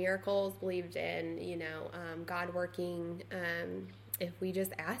believed in miracles, believed in, God working if we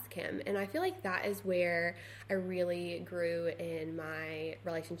just ask Him. And I feel like that is where I really grew in my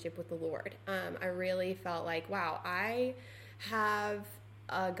relationship with the Lord. I really felt like, wow, I have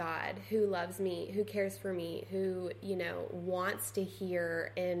a God who loves me, who cares for me, who, wants to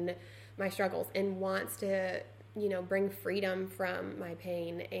hear in my struggles and wants to, bring freedom from my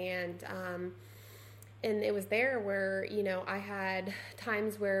pain. And and it was there where, you know, I had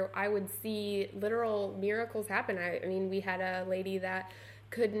times where I would see literal miracles happen. I mean, we had a lady that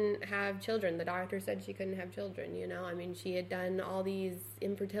couldn't have children. The doctor said she couldn't have children, you know. I mean, she had done all these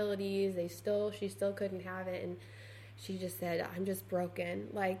infertilities. She still couldn't have it. And she just said, I'm just broken.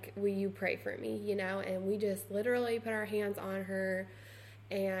 Like, will you pray for me, you know? And we just literally put our hands on her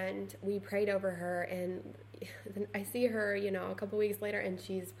and we prayed over her. And then I see her, you know, a couple weeks later and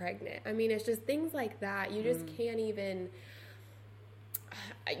she's pregnant. I mean, it's just things like that. You just can't even,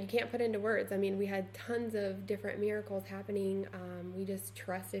 you can't put into words. I mean, we had tons of different miracles happening. We just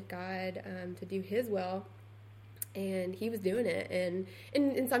trusted God to do His will, and He was doing it, and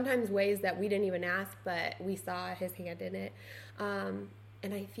in sometimes ways that we didn't even ask, but we saw His hand in it.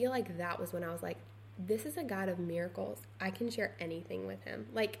 And I feel like that was when I was like, this is a God of miracles. I can share anything with Him.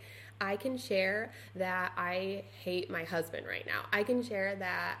 Like, I can share that I hate my husband right now. I can share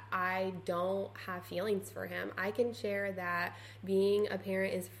that I don't have feelings for him. I can share that being a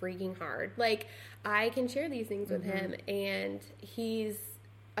parent is freaking hard. Like, I can share these things with Him, and He's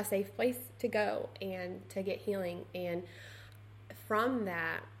a safe place to go and to get healing. And from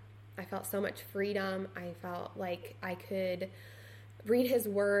that, I felt so much freedom. I felt like I could read His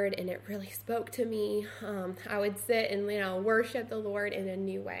word, and it really spoke to me. I would sit and, you know, worship the Lord in a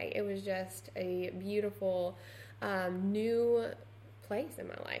new way. It was just a beautiful new place in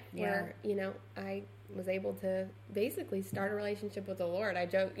my life where, you know, I was able to basically start a relationship with the Lord. I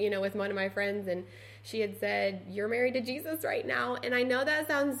joke, you know, with one of my friends, and she had said, you're married to Jesus right now. And I know that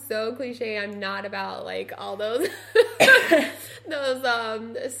sounds so cliche. I'm not about like all those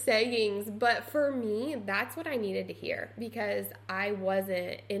those sayings, but for me, that's what I needed to hear, because I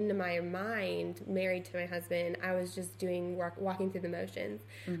wasn't in my mind married to my husband. I was just doing work, walking through the motions.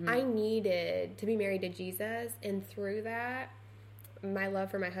 I needed to be married to Jesus, and through that, my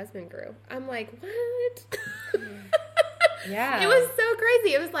love for my husband grew. I'm like, what? Yeah. It was so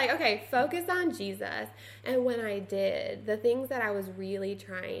crazy. It was like, okay, focus on Jesus. And when I did, the things that I was really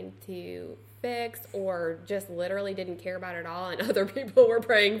trying to fix or just literally didn't care about at all, and other people were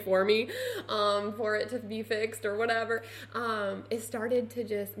praying for me for it to be fixed or whatever, it started to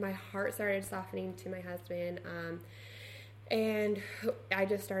just, my heart started softening to my husband. And I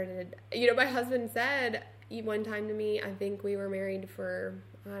just started, you know, my husband said one time to me, I think we were married for,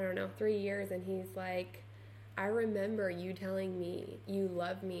 I don't know, 3 years, and he's like, I remember you telling me you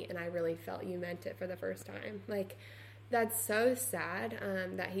love me, and I really felt you meant it for the first time. Like, that's so sad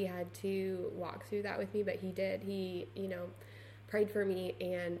that he had to walk through that with me, but he did. He, you know, prayed for me,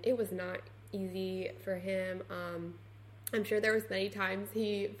 and it was not easy for him. I'm sure there was many times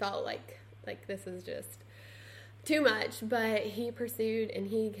he felt like this is just too much, but he pursued, and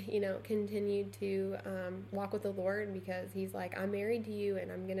he, you know, continued to walk with the Lord, because he's like, I'm married to you,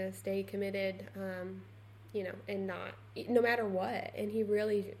 and I'm going to stay committed, you know, and no matter what. And he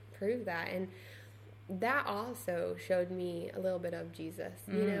really proved that. And that also showed me a little bit of Jesus,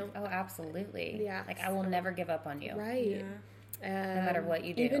 you know? Oh, absolutely. Yeah. Like, I will never give up on you. Right. Yeah. No matter what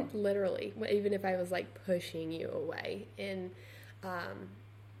you do. Even literally, even if I was like pushing you away. And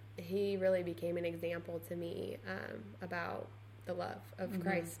he really became an example to me about the love of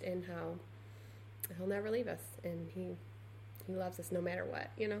Christ, and how He'll never leave us, and he loves us no matter what,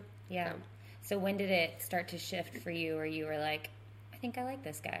 you know? Yeah. So when did it start to shift for you, or you were like, I think I like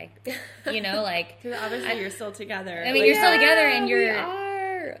this guy? You know, like, obviously you're still together. I mean, you're still together, and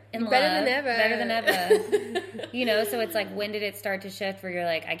you're in better love, than ever. better than ever. You know, so it's like, when did it start to shift where you're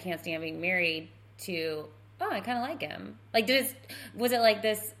like, I can't stand being married, to, oh, I kind of like him? Like, was it like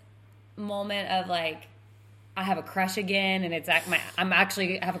this moment of like, I have a crush again, and it's I'm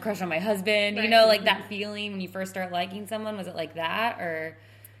actually have a crush on my husband, right. You know, like that feeling when you first start liking someone? Was it like that, or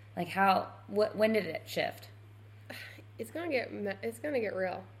like when did it shift? It's gonna get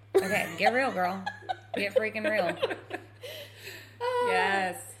real. Okay, get real, girl. Get freaking real.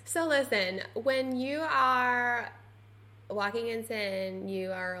 Yes. So listen, when you are walking in sin,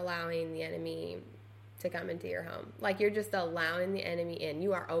 you are allowing the enemy to come into your home. Like, you're just allowing the enemy in.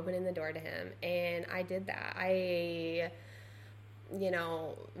 You are opening the door to him. And I did that. I, you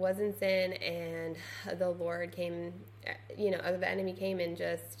know, was in sin, and the Lord came, you know, the enemy came and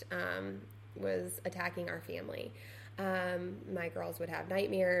just was attacking our family. My girls would have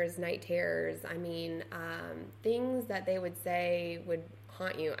nightmares, night terrors. I mean, things that they would say would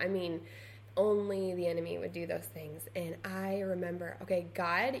haunt you. I mean, only the enemy would do those things. And I remember, okay,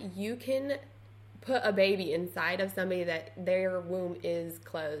 God, you can put a baby inside of somebody that their womb is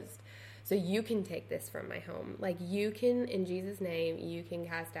closed. So you can take this from my home. Like, you can, in Jesus' name, you can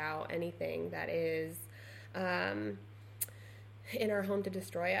cast out anything that is in our home to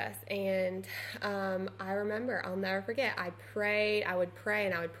destroy us. And I remember, I'll never forget, I would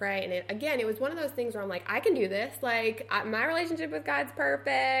pray. And it was one of those things where I'm like, I can do this. Like, my relationship with God's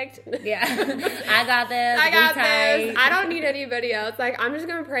perfect. Yeah. I got this. I don't need anybody else. Like, I'm just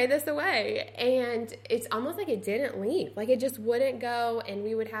going to pray this away. And it's almost like it didn't leave. Like, it just wouldn't go. And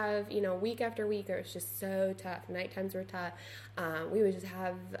we would have, week after week, it was just so tough. Night times were tough. We would just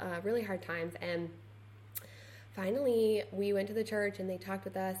have really hard times. And finally, we went to the church and they talked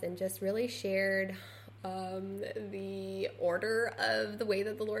with us and just really shared the order of the way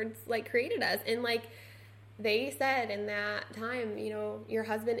that the Lord's created us. And they said in that time, your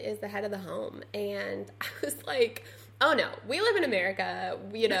husband is the head of the home. And I was like, oh no, we live in America,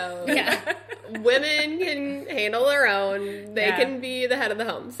 Yeah. Women can handle their own. They can be the head of the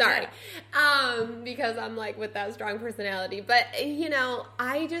home. Sorry. Yeah. Because I'm with that strong personality. But,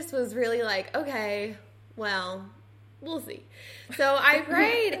 I just was really okay, well, we'll see. So I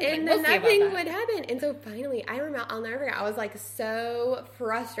prayed, and then nothing would happen. And so finally, I remember, I'll never forget, I was so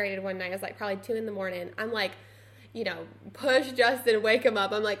frustrated one night. It was probably 2 a.m. I'm push Justin, wake him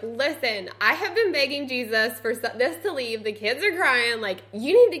up. I'm listen, I have been begging Jesus for this to leave. The kids are crying.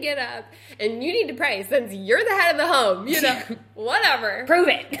 You need to get up and you need to pray since you're the head of the home. Whatever. Prove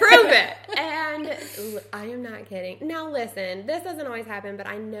it. And I am not kidding. Now listen, this doesn't always happen, but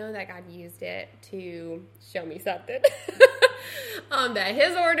I know that God used it to show me something. That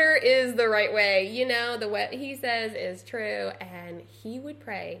his order is the right way. The what he says is true. And he would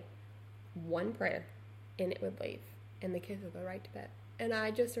pray one prayer and it would leave, and the kids would go right to bed. And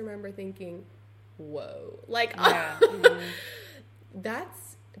I just remember thinking, whoa,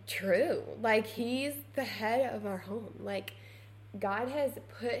 that's true. He's the head of our home. God has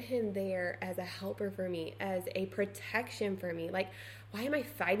put him there as a helper for me, as a protection for me. Why am I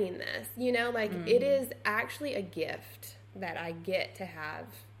fighting this? It is actually a gift that I get to have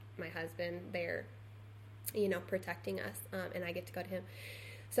my husband there, protecting us, and I get to go to him.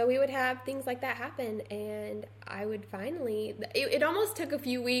 So we would have things like that happen, and I would finally, it almost took a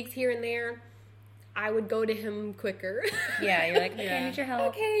few weeks here and there. I would go to him quicker. Yeah, you're like, okay, I need your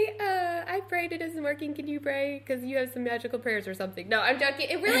help. Okay, I prayed, it isn't working. Can you pray? Because you have some magical prayers or something. No, I'm joking.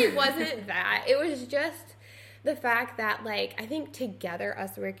 It really wasn't that. It was just the fact that, I think together,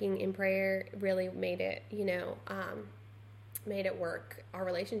 us working in prayer really made it, made it work, our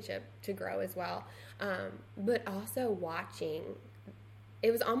relationship to grow as well. But also watching, it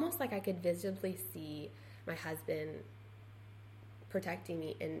was almost like I could visibly see my husband protecting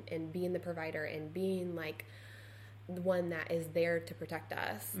me and being the provider and being the one that is there to protect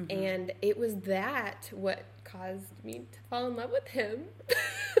us. Mm-hmm. And it was what caused me to fall in love with him.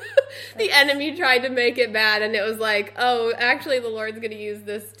 The enemy tried to make it bad, and it was oh, actually the Lord's going to use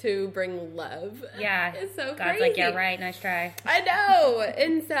this to bring love. Yeah. It's so God's crazy. yeah, right, nice try. I know.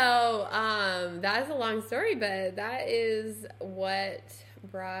 And so that's a long story, but that is what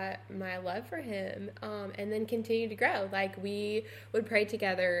brought my love for him, and then continued to grow. We would pray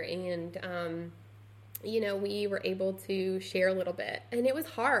together, and we were able to share a little bit, and it was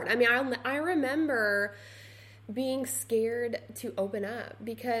hard. I mean, I remember being scared to open up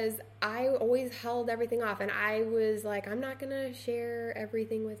because I always held everything off, and I was I'm not gonna share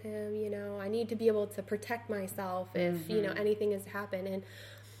everything with him. I need to be able to protect myself if anything has happened. And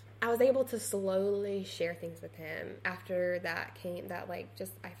I was able to slowly share things with him. After that came that I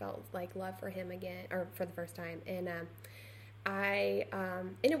felt love for him again, or for the first time. And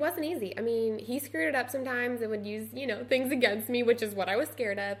and it wasn't easy. I mean, he screwed it up sometimes and would use, things against me, which is what I was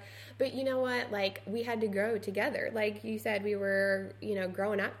scared of. But you know what? We had to grow together. Like you said, we were,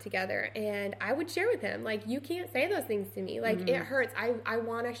 growing up together, and I would share with him, you can't say those things to me. Mm-hmm. It hurts. I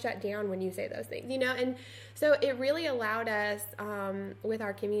want to shut down when you say those things, and so it really allowed us, with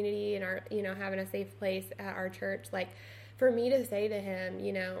our community and our, having a safe place at our church, for me to say to him,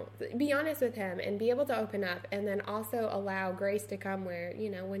 be honest with him and be able to open up, and then also allow grace to come where,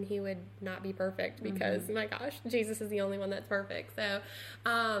 when he would not be perfect, because my gosh, Jesus is the only one that's perfect. So,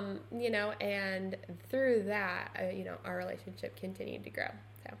 and through that, our relationship continued to grow.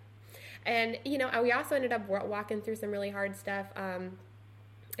 So, and, we also ended up walking through some really hard stuff. I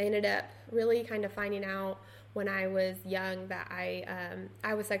ended up really kind of finding out when I was young that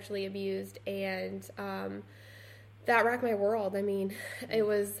I was sexually abused, and, that rocked my world. I mean, it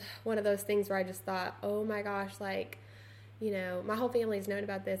was one of those things where I just thought, oh my gosh, my whole family's known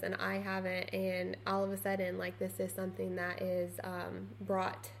about this and I haven't. And all of a sudden, this is something that is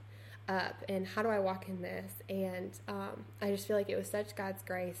brought up. And how do I walk in this? And I just feel like it was such God's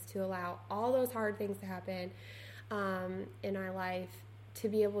grace to allow all those hard things to happen in our life, to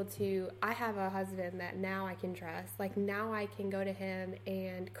be able to, I have a husband that now I can trust. Like, now I can go to him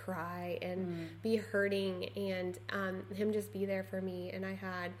and cry and be hurting, and him just be there for me. And I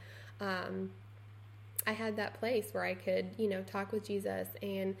had that place where I could, you know, talk with Jesus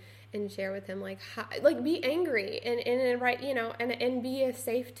and share with him, like, how, like, be angry and right, you know, and be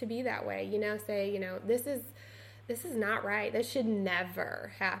safe to be that way, you know, say, you know, this is not right. This should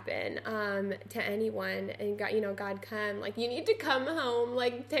never happen to anyone. And God, you know, God, come, like, you need to come home,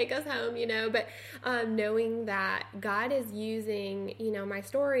 like, take us home, you know. But knowing that God is using, you know, my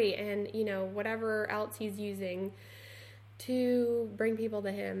story and, you know, whatever else he's using to bring people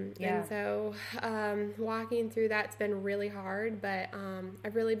to him. Yeah. And so walking through that's been really hard, but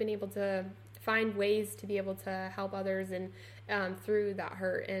I've really been able to find ways to be able to help others and through that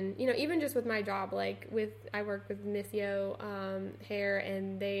hurt. And, you know, even just with my job, like I work with Missio Hair,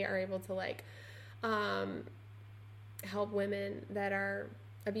 and they are able to, like, help women that are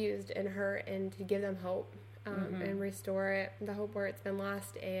abused and hurt, and to give them hope and restore the hope where it's been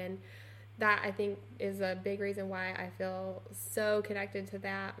lost. And that, I think, is a big reason why I feel so connected to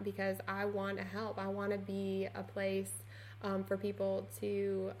that, because I want to help. I want to be a place for people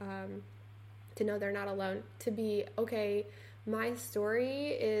to know they're not alone, to be, okay, my story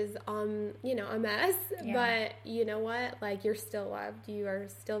is, you know, a mess, but you know what? Like, you're still loved. You are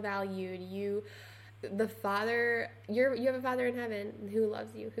still valued. You have a Father in heaven who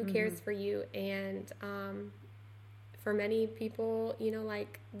loves you, who cares for you. And, for many people, you know,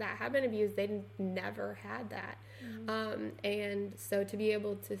 like, that have been abused, they never had that. And so to be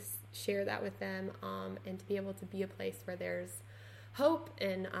able to share that with them, and to be able to be a place where there's hope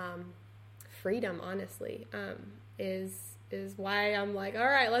and, freedom, honestly, is why I'm like, all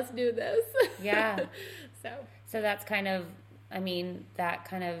right, let's do this. Yeah. So that's kind of, I mean, that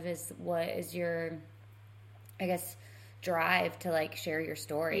kind of is what is your, I guess, drive to, like, share your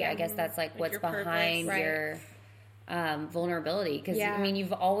story. Yeah. I guess that's, like, what's your purpose, behind right. your vulnerability. Because, Yeah. I mean,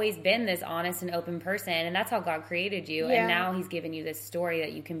 you've always been this honest and open person, and that's how God created you. Yeah. And now he's given you this story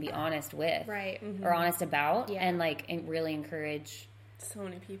that you can be honest with. right. Or honest about. Yeah. And, like, and really encourage So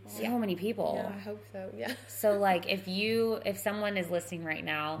many people. so many people. I hope so. Yeah. So, like, if someone is listening right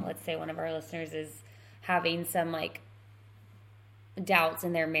now, let's say one of our listeners is having some, like, doubts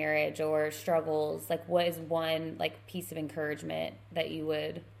in their marriage or struggles, like, what is one, like, piece of encouragement that you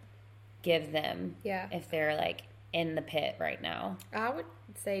would give them if they're, like, in the pit right now? I would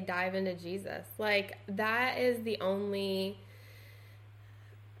say dive into Jesus. Like, that is the only,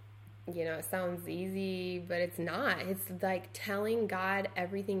 you know, it sounds easy, but it's not. It's like telling God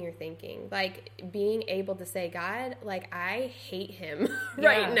everything you're thinking. Like, being able to say, God, like, I hate him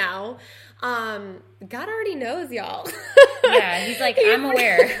right now. God already knows, y'all. Yeah, he's like, I'm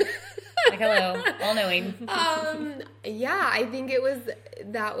aware. Like, hello, all knowing. Yeah, I think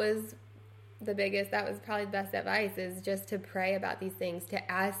that was probably the best advice, is just to pray about these things,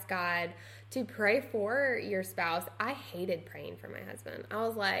 to ask God, to pray for your spouse. I hated praying for my husband. I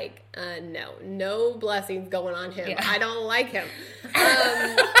was like, no blessings going on him. Yeah. I don't like him.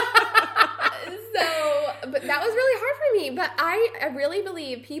 But that was really hard for me. But I really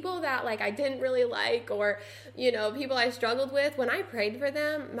believe people that, like, I didn't really like, or, you know, people I struggled with, when I prayed for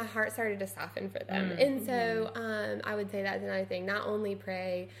them, my heart started to soften for them. And so I would say that's another thing. Not only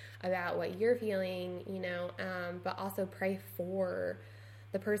pray about what you're feeling, you know, but also pray for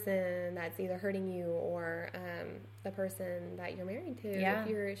the person that's either hurting you or the person that you're married to if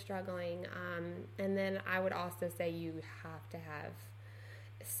you're struggling. And then I would also say you have to have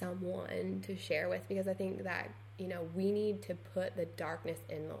someone to share with, because I think that, you know, we need to put the darkness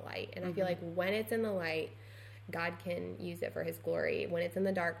in the light. And I feel like when it's in the light, God can use it for his glory. When it's in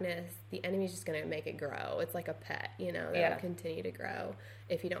the darkness, the enemy's just going to make it grow. It's like a pet, you know, that will continue to grow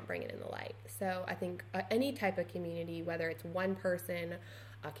if you don't bring it in the light. So I think any type of community, whether it's one person,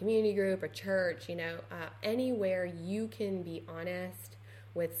 a community group, a church, you know, anywhere you can be honest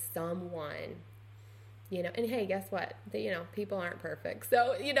with someone, you know, and hey, guess what? You know, people aren't perfect.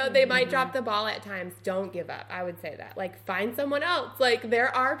 So, you know, they might drop the ball at times. Don't give up. I would say that. Like, find someone else. Like,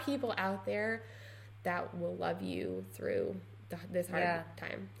 there are people out there that will love you through this hard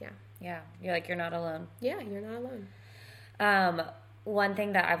time. Yeah. Yeah. You're like, you're not alone. Yeah, you're not alone. One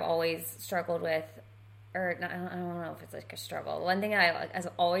thing that I've always struggled with, or not, I don't know if it's like a struggle. One thing that has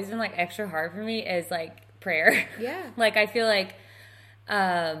always been, like, extra hard for me is, like, prayer. Yeah. Like, I feel like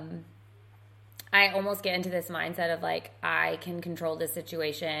I almost get into this mindset of, like, I can control this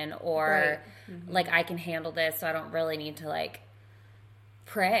situation, or like, I can handle this, so I don't really need to, like,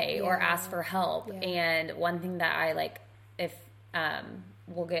 pray or ask for help. And one thing that I, like, if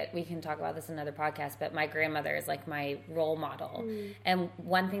we can talk about this in another podcast, but my grandmother is like my role model. And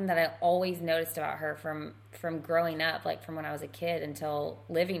one thing that I always noticed about her from growing up, like from when I was a kid until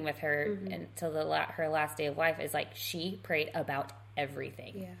living with her until her last day of life, is like she prayed about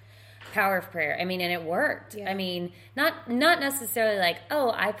everything. Yeah. Power of prayer. I mean, and it worked. Yeah. I mean, not necessarily like,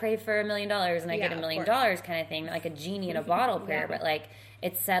 oh, I pray for $1 million and I get $1 million kind of thing, like a genie in a bottle prayer, but like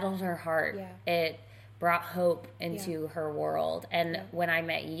it settled her heart. Yeah. It brought hope into her world. And when I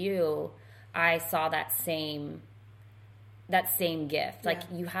met you, I saw that same gift. Like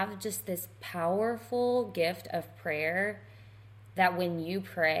you have just this powerful gift of prayer that when you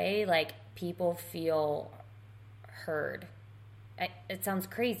pray, like people feel heard. It sounds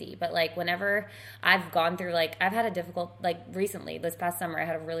crazy, but like whenever I've gone through, like I've had a difficult, like recently this past summer, I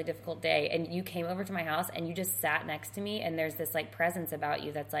had a really difficult day, and you came over to my house and you just sat next to me, and there's this like presence about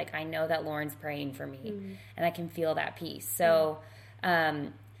you that's like, I know that Lauren's praying for me, and I can feel that peace. So,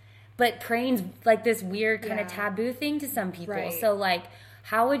 but praying's like this weird kind of taboo thing to some people. Right. So like,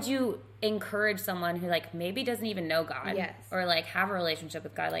 how would you encourage someone who like maybe doesn't even know God or like have a relationship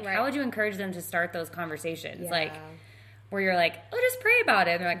with God? Like how would you encourage them to start those conversations? Like, where you're like, oh, just pray about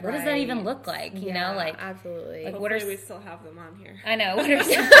it. And they're like, what does that even look like? You know, like absolutely. Like, what are we still have them on here? I know. What are,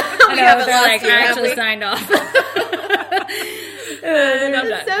 I know they're like actually signed off.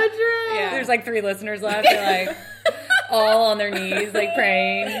 That's so true. Yeah. There's like 3 listeners left. They're like all on their knees, like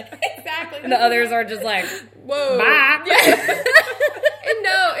praying. Exactly. And the others are just like, whoa. Bye.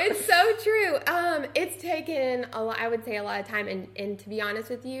 No, it's so true. It's taken a lot, I would say a lot of time. And to be honest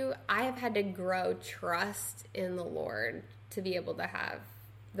with you, I have had to grow trust in the Lord to be able to have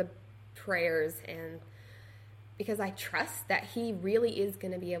the prayers, and because I trust that he really is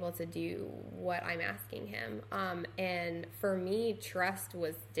going to be able to do what I'm asking him. And for me, trust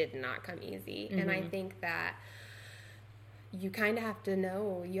did not come easy. And I think that you kind of have to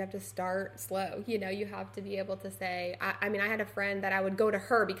know, you have to start slow. You know, you have to be able to say, I mean, I had a friend that I would go to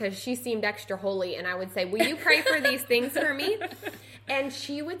her because she seemed extra holy, and I would say, will you pray for these things for me? And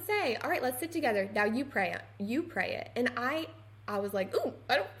she would say, all right, let's sit together. Now you pray it. And I was like, ooh,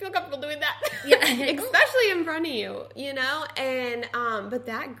 I don't feel comfortable doing that. Especially in front of you, you know? And, but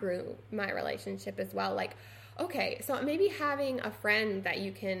that grew my relationship as well. Like, okay, so maybe having a friend that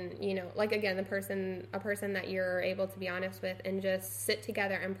you can, you know, like again, a person that you're able to be honest with and just sit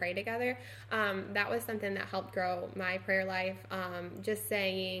together and pray together. That was something that helped grow my prayer life. Just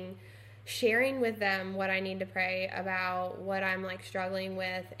sharing with them what I need to pray about, what I'm like struggling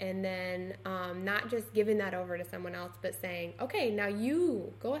with, and then not just giving that over to someone else, but saying, okay, now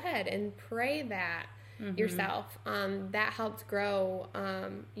you go ahead and pray that yourself. That helped grow,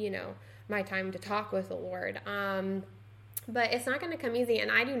 you know, my time to talk with the Lord. But it's not going to come easy.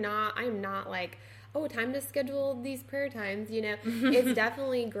 And I'm not like, oh, time to schedule these prayer times, you know. It's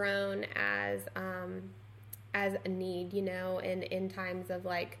definitely grown as a need, you know, and in times of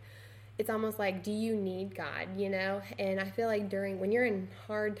like, it's almost like, do you need God, you know? And I feel like when you're in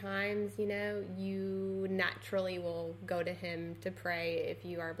hard times, you know, you naturally will go to him to pray if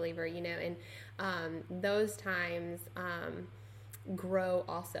you are a believer, you know, and those times grow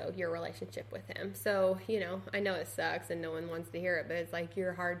also your relationship with him. So, you know, I know it sucks and no one wants to hear it, but it's like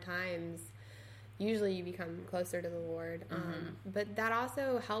your hard times, usually you become closer to the Lord. But that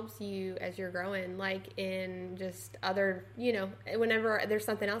also helps you as you're growing, like in just other, you know, whenever there's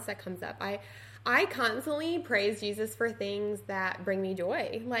something else that comes up. I constantly praise Jesus for things that bring me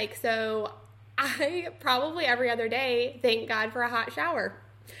joy. Like, so I probably every other day thank God for a hot shower.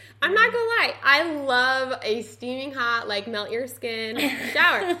 I'm not gonna lie, I love a steaming hot, like melt your skin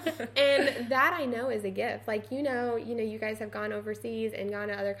shower. And that I know is a gift. Like, you know, you guys have gone overseas and gone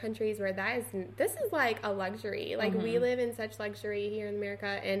to other countries where this is like a luxury. Like we live in such luxury here in America,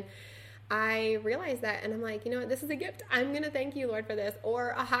 and I realized that, and I'm like, you know what, this is a gift. I'm going to thank you, Lord, for this. Or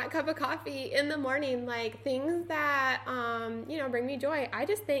a hot cup of coffee in the morning, like things that, you know, bring me joy. I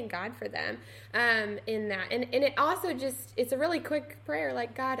just thank God for them in that. And it also just, it's a really quick prayer,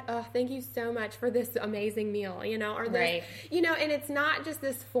 like, God, thank you so much for this amazing meal, you know, or this, you know, and it's not just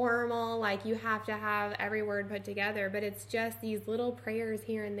this formal, like you have to have every word put together, but it's just these little prayers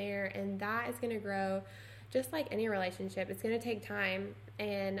here and there, and that is going to grow just like any relationship. It's going to take time.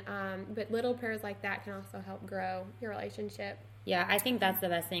 And, but little prayers like that can also help grow your relationship. Yeah, I think that's the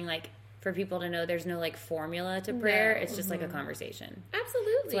best thing, like, for people to know there's no, like, formula to prayer. No. It's just, like, a conversation.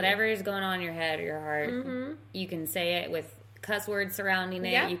 Absolutely. It's whatever is going on in your head or your heart. You can say it with cuss words surrounding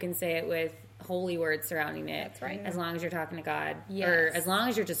it. You can say it with holy words surrounding it. That's right. As long as you're talking to God. Yes. Or as long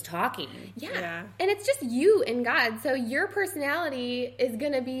as you're just talking. Yeah. And it's just you and God. So your personality is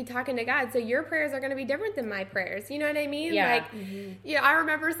going to be talking to God. So your prayers are going to be different than my prayers. You know what I mean? Yeah. Like, you know, I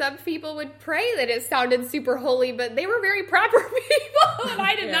remember some people would pray that it sounded super holy, but they were very proper people. And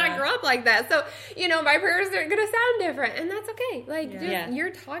I did not grow up like that. So, you know, my prayers are going to sound different. And that's okay. Like, just,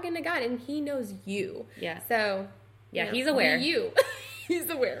 you're talking to God and he knows you. Yeah. So, yeah, you know, he's aware. be you. He's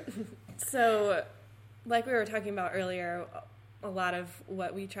aware. So, like we were talking about earlier, a lot of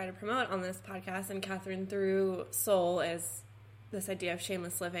what we try to promote on this podcast and Catherine through Soul is this idea of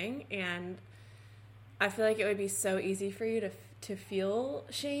shameless living. And I feel like it would be so easy for you to feel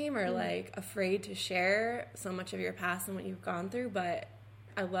shame or like afraid to share so much of your past and what you've gone through. But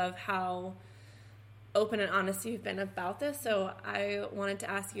I love how open and honest you've been about this. So I wanted to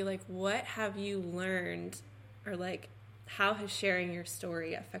ask you, like, what have you learned, or like, how has sharing your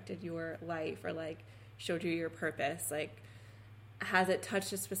story affected your life, or like showed you your purpose? Like, has it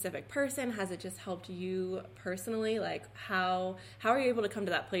touched a specific person? Has it just helped you personally? Like, how are you able to come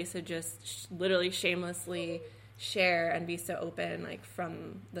to that place of just literally shamelessly share and be so open, like,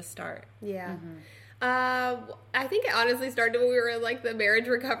 from the start? Yeah. I think it honestly started when we were in, like, the marriage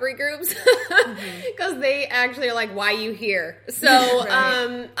recovery groups, because they actually are like, why you here? So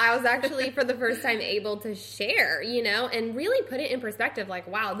right. I was actually for the first time able to share, you know, and really put it in perspective, like,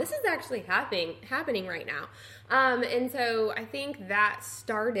 wow, this is actually happening right now. And so I think that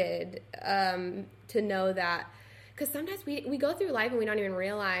started to know that, because sometimes we go through life and we don't even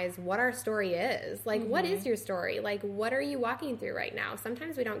realize what our story is. Like, what is your story? Like, what are you walking through right now?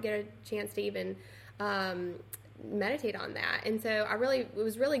 Sometimes we don't get a chance to even meditate on that. And so it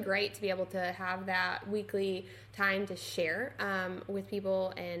was really great to be able to have that weekly time to share with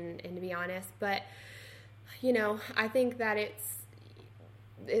people and to be honest. But, you know, I think that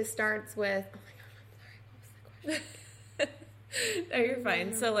it starts with, oh my gosh, I'm sorry, what was the question? No, you're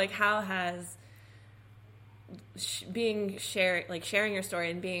fine. So, like, how has sharing your story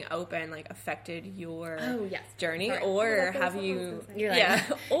and being open, like, affected your journey? Sorry. Or have you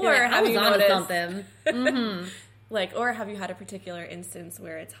or have you noticed something? Like, or have you had a particular instance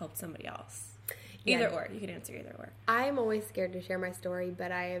where it's helped somebody else? Either or. You can answer either or. I'm always scared to share my story,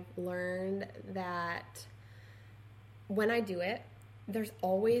 but I have learned that when I do it, there's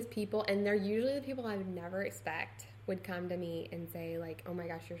always people, and they're usually the people I would never expect, would come to me and say, like, oh my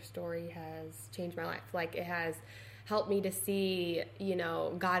gosh, your story has changed my life. Like, it has helped me to see, you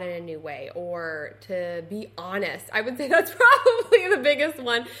know, God in a new way, or to be honest. I would say that's probably the biggest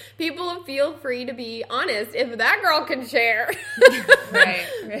one. People feel free to be honest. If that girl can share, right.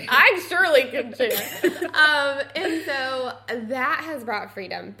 I surely can share. And so that has brought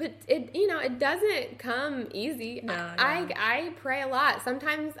freedom. But it doesn't come easy. No. I pray a lot.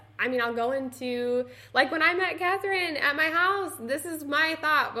 Sometimes, I mean, I'll go into, like, when I met Catherine at my house, this is my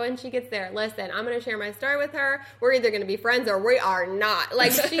thought when she gets there. Listen, I'm going to share my story with her. We're either going to be friends or we are not.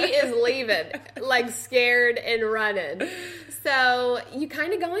 Like, she is leaving, like, scared and running. So you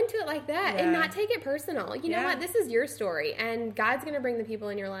kind of go into it like that and not take it personal. You know what? This is your story, and God's going to bring the people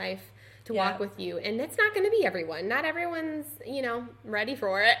in your life to walk with you, and it's not going to be everyone. Not everyone's, ready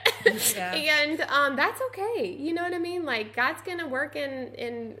for it. And that's okay. You know what I mean? Like, God's going to work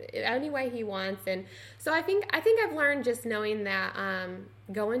in any way he wants. And so I think I've learned just knowing that,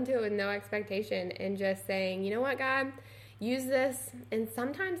 go into it with no expectation and just saying, you know what, God, use this. And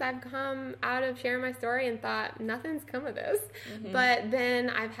sometimes I've come out of sharing my story and thought, nothing's come of this. Mm-hmm. But then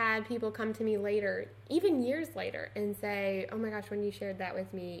I've had people come to me later, even years later, and say, oh my gosh, when you shared that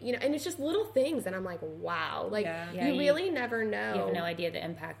with me, and it's just little things. And I'm like, wow, like, you really never know. You have no idea the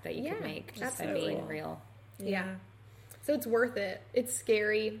impact that you could make just by being real. Yeah. So it's worth it. It's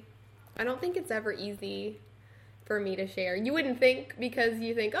scary. I don't think it's ever easy for me to share. You wouldn't think, because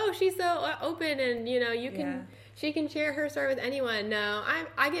you think, oh, she's so open and, she can share her story with anyone. No,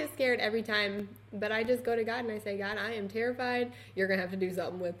 I get scared every time, but I just go to God and I say, God, I am terrified. You're going to have to do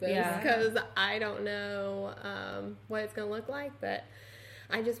something with this, because I don't know what it's going to look like, but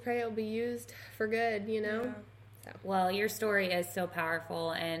I just pray it'll be used for good, So. Well, your story is so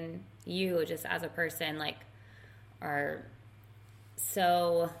powerful, and you just as a person, like, are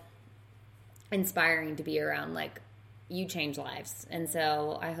so inspiring to be around. Like, you change lives. And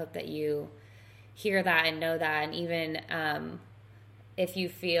so I hope that you hear that and know that. And even if you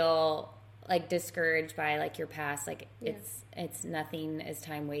feel like discouraged by, like, your past, like, it's nothing is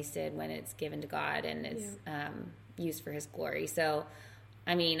time wasted when it's given to God and it's used for his glory. So,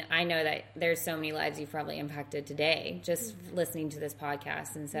 I mean, I know that there's so many lives you've probably impacted today just listening to this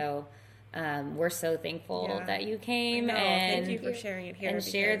podcast. And so we're so thankful that you came No, and thank you for sharing it here and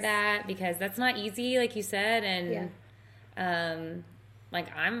shared that, because that's not easy, like you said, and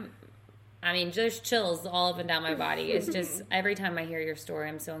just chills all up and down my body. It's just every time I hear your story,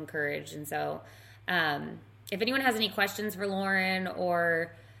 I'm so encouraged. And so, if anyone has any questions for Lauren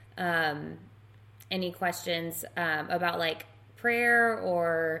or any questions about like prayer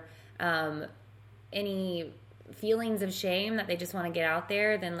or any feelings of shame that they just want to get out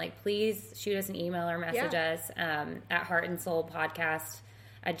there, then like please shoot us an email or message us at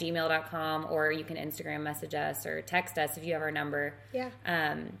heartandsoulpodcast@gmail.com, or you can Instagram message us or text us if you have our number.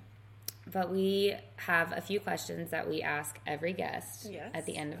 But we have a few questions that we ask every guest at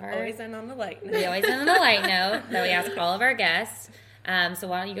the end of our... Always end on the light note. We always end on the light note that we ask all of our guests. So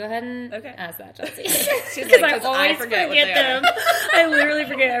why don't you go ahead and ask that, Chelsea? Because I always forget them. I literally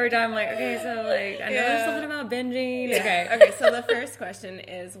forget every time. I'm like, okay, so like I know there's something about binging. Yeah. Okay, so the first question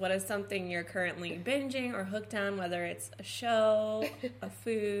is, what is something you're currently binging or hooked on, whether it's a show, a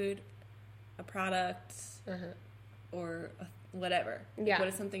food, a product, or whatever. Yeah. What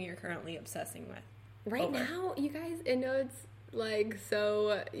is something you're currently obsessing with? Right now, you guys, I know it's like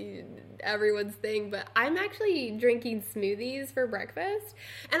so everyone's thing, but I'm actually drinking smoothies for breakfast.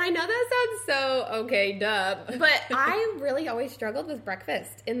 And I know that sounds so, okay, duh, but I really always struggled with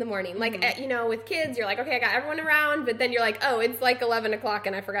breakfast in the morning. Like, you know, with kids, you're like, okay, I got everyone around, but then you're like, oh, it's like 11 o'clock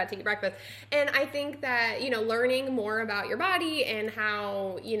and I forgot to eat breakfast. And I think that, you know, learning more about your body and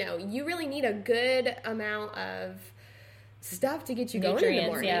how, you know, you really need a good amount of stuff to get you going in the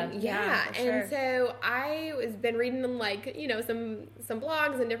morning. Yeah. And so I was been reading them, like, you know, some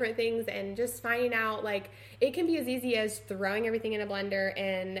blogs and different things, and just finding out like it can be as easy as throwing everything in a blender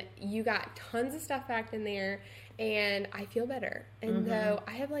and you got tons of stuff packed in there, and I feel better. And so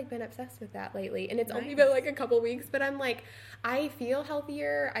I have like been obsessed with that lately, and it's only been like a couple weeks, but I'm like, I feel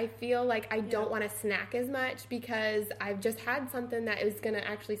healthier. I feel like I don't want to snack as much because I've just had something that is going to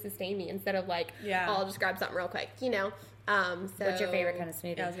actually sustain me, instead of like, oh, I'll just grab something real quick, you know? So what's your favorite kind of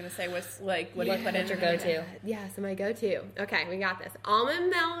smoothie? Yeah, I was going to say, what's like, what do you put in your go-to? Yeah, so my go-to. Okay, we got this. Almond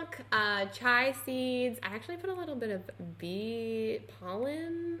milk, chai seeds. I actually put a little bit of bee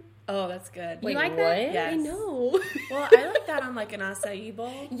pollen. Oh, that's good. You like that? Yes. I know. Well, I like that on like an acai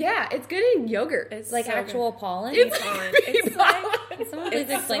bowl. Yeah, it's good in yogurt. It's like so actual good. pollen? It's pollen. It's like, someone please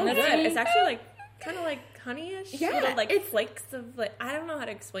explain so that to me? It's actually like kind of like honey-ish. Yeah, little, like it's flakes of like, I don't know how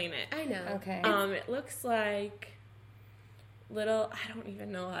to explain it. I know. Okay. It looks like little, I don't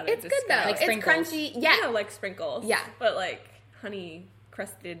even know how to It's good though. Like it's sprinkles. crunchy. Yeah. You know, like sprinkles. Yeah. But like honey,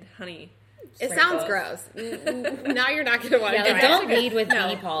 crusted honey. It sprinkles. sounds gross. Now you're not going to want to Yeah, like, try don't it. lead with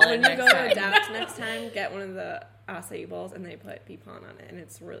bee pollen When you next go to time. Adapt next time, get one of the acai bowls and they put bee pollen on it, and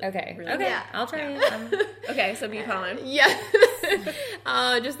it's really Okay. really Okay. good. Yeah. I'll try it. Okay, so bee pollen. Yeah.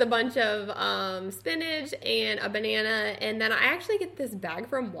 Just a bunch of spinach and a banana. And then I actually get this bag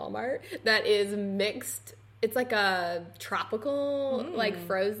from Walmart that is mixed. It's like a tropical, like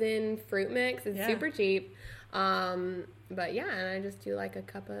frozen fruit mix. It's super cheap. But yeah, and I just do like a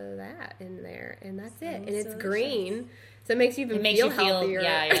cup of that in there, and that's it. And it's delicious. green, so it makes you even It makes feel you feel, healthier.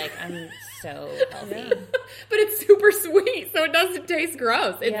 yeah, you're like, I'm so healthy. But it's super sweet, so it doesn't taste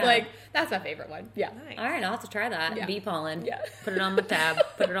gross. It's Yeah. like, that's my favorite one. Yeah. Nice. All right, I'll have to try that. Yeah. Bee pollen. Yeah. Put it on my tab.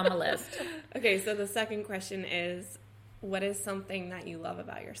 Put it on my list. Okay, so the second question is, what is something that you love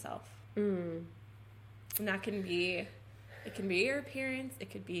about yourself? And that can be, it can be your appearance,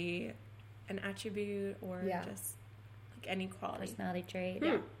 it could be an attribute, or just like any quality. Personality trait.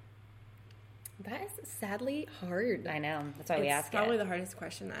 That is sadly hard. I know. That's why we It's ask probably it. the hardest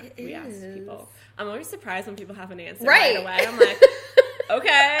question that It we ask is. people. I'm always surprised when people have an answer Right. right away. I'm like,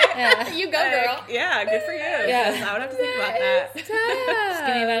 okay. You go, girl. Like, yeah, good for you. Yeah. 'Cause I would have to think about that. It's Just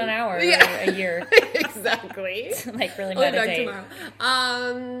give me about an hour or a year. Exactly. Like really I'll be back meditate. tomorrow.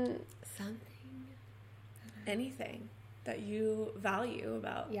 Something. Anything that you value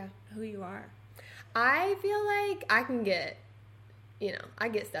about who you are. I feel like I can get, I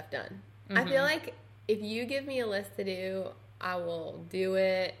get stuff done. I feel like if you give me a list to do, I will do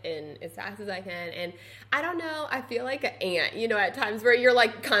it and as fast as I can. And I don't know, I feel like an ant, at times where you're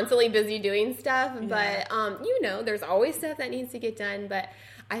like constantly busy doing stuff. But, there's always stuff that needs to get done. But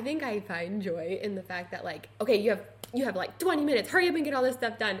I think I find joy in the fact that like, okay, you have like 20 minutes, hurry up and get all this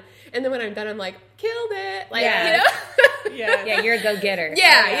stuff done. And then when I'm done, I'm like, killed it. Like, Yeah. Yeah. You're a go-getter.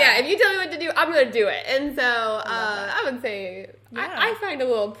 Yeah. If you tell me what to do, I'm going to do it. And so I would say I find a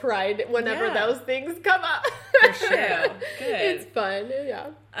little pride whenever those things come up. For sure. Good. It's fun.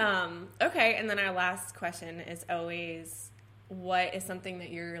 Yeah. Okay, and then our last question is always, what is something that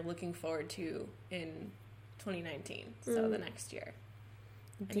you're looking forward to in 2019? So the next year.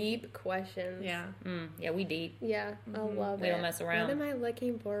 Deep questions. Yeah. Yeah, we deep. Yeah, I love it. We don't mess around. What am I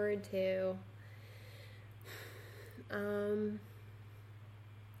looking forward to?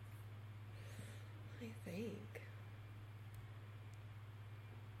 I think.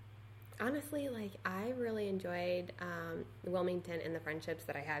 Honestly, like, I really enjoyed Wilmington and the friendships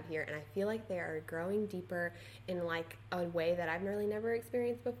that I have here, and I feel like they are growing deeper in, like, a way that I've really never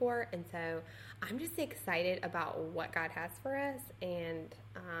experienced before, and so I'm just excited about what God has for us and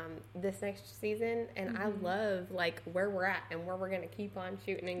this next season, and I love, like, where we're at and where we're going to keep on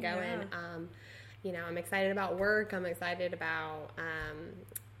shooting and going. Yeah. You know, I'm excited about work. I'm excited about,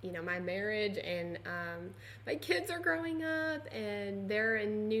 you know, my marriage, and my kids are growing up and they're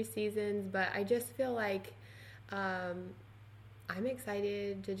in new seasons, but I just feel like I'm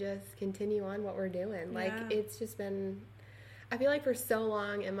excited to just continue on what we're doing. Like, it's just been, I feel like for so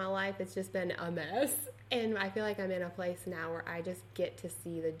long in my life, it's just been a mess, and I feel like I'm in a place now where I just get to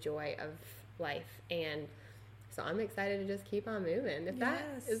see the joy of life, and so I'm excited to just keep on moving. If that,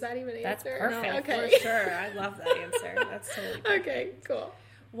 is that even an That's answer? perfect. No, Okay. for sure. I love that answer. That's totally perfect. Okay, cool.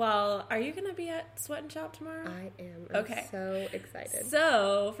 Well, are you going to be at Sweat and Shop tomorrow? I am. I'm Okay. so excited.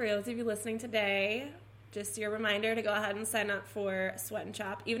 So, for those of you listening today, just your reminder to go ahead and sign up for Sweat and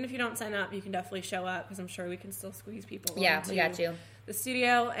Shop. Even if you don't sign up, you can definitely show up because I'm sure we can still squeeze people Yeah, into we got you. the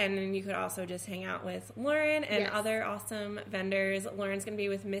studio. And then you could also just hang out with Lauren and Yes. other awesome vendors. Lauren's going to be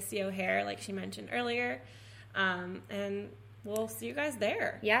with Missy O'Hare, like she mentioned earlier. And we'll see you guys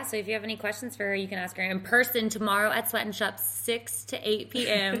there. Yeah, so if you have any questions for her, you can ask her in person tomorrow at Sweat and Shop, 6 to 8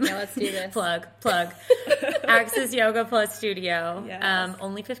 p.m. Yeah, let's do this. plug. Access Yoga Plus Studio. Yes.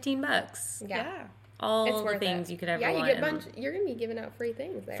 Only $15. Yeah. All It's the worth things it. you could ever Yeah, you want. get you're going to be giving out free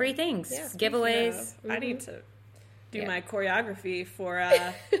things there. Free things, Yeah. giveaways. I need to do Yeah. my choreography for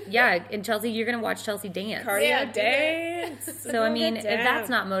Yeah, and Chelsea, you're going to watch Chelsea dance. cardio Yeah, do dance. So, I mean, if that's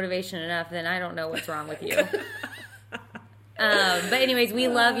not motivation enough, then I don't know what's wrong with you. But anyways, we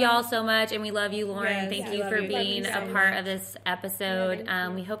love y'all so much, and we love you, Lauren. Yes, Thank I you love for you. being Love you a so part much. of this episode. Yeah,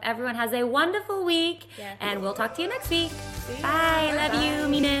 thank We hope everyone has a wonderful week, Yes. and we'll talk to you next week. See ya. Bye. Love you.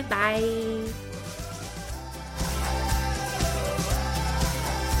 Mean it. Bye.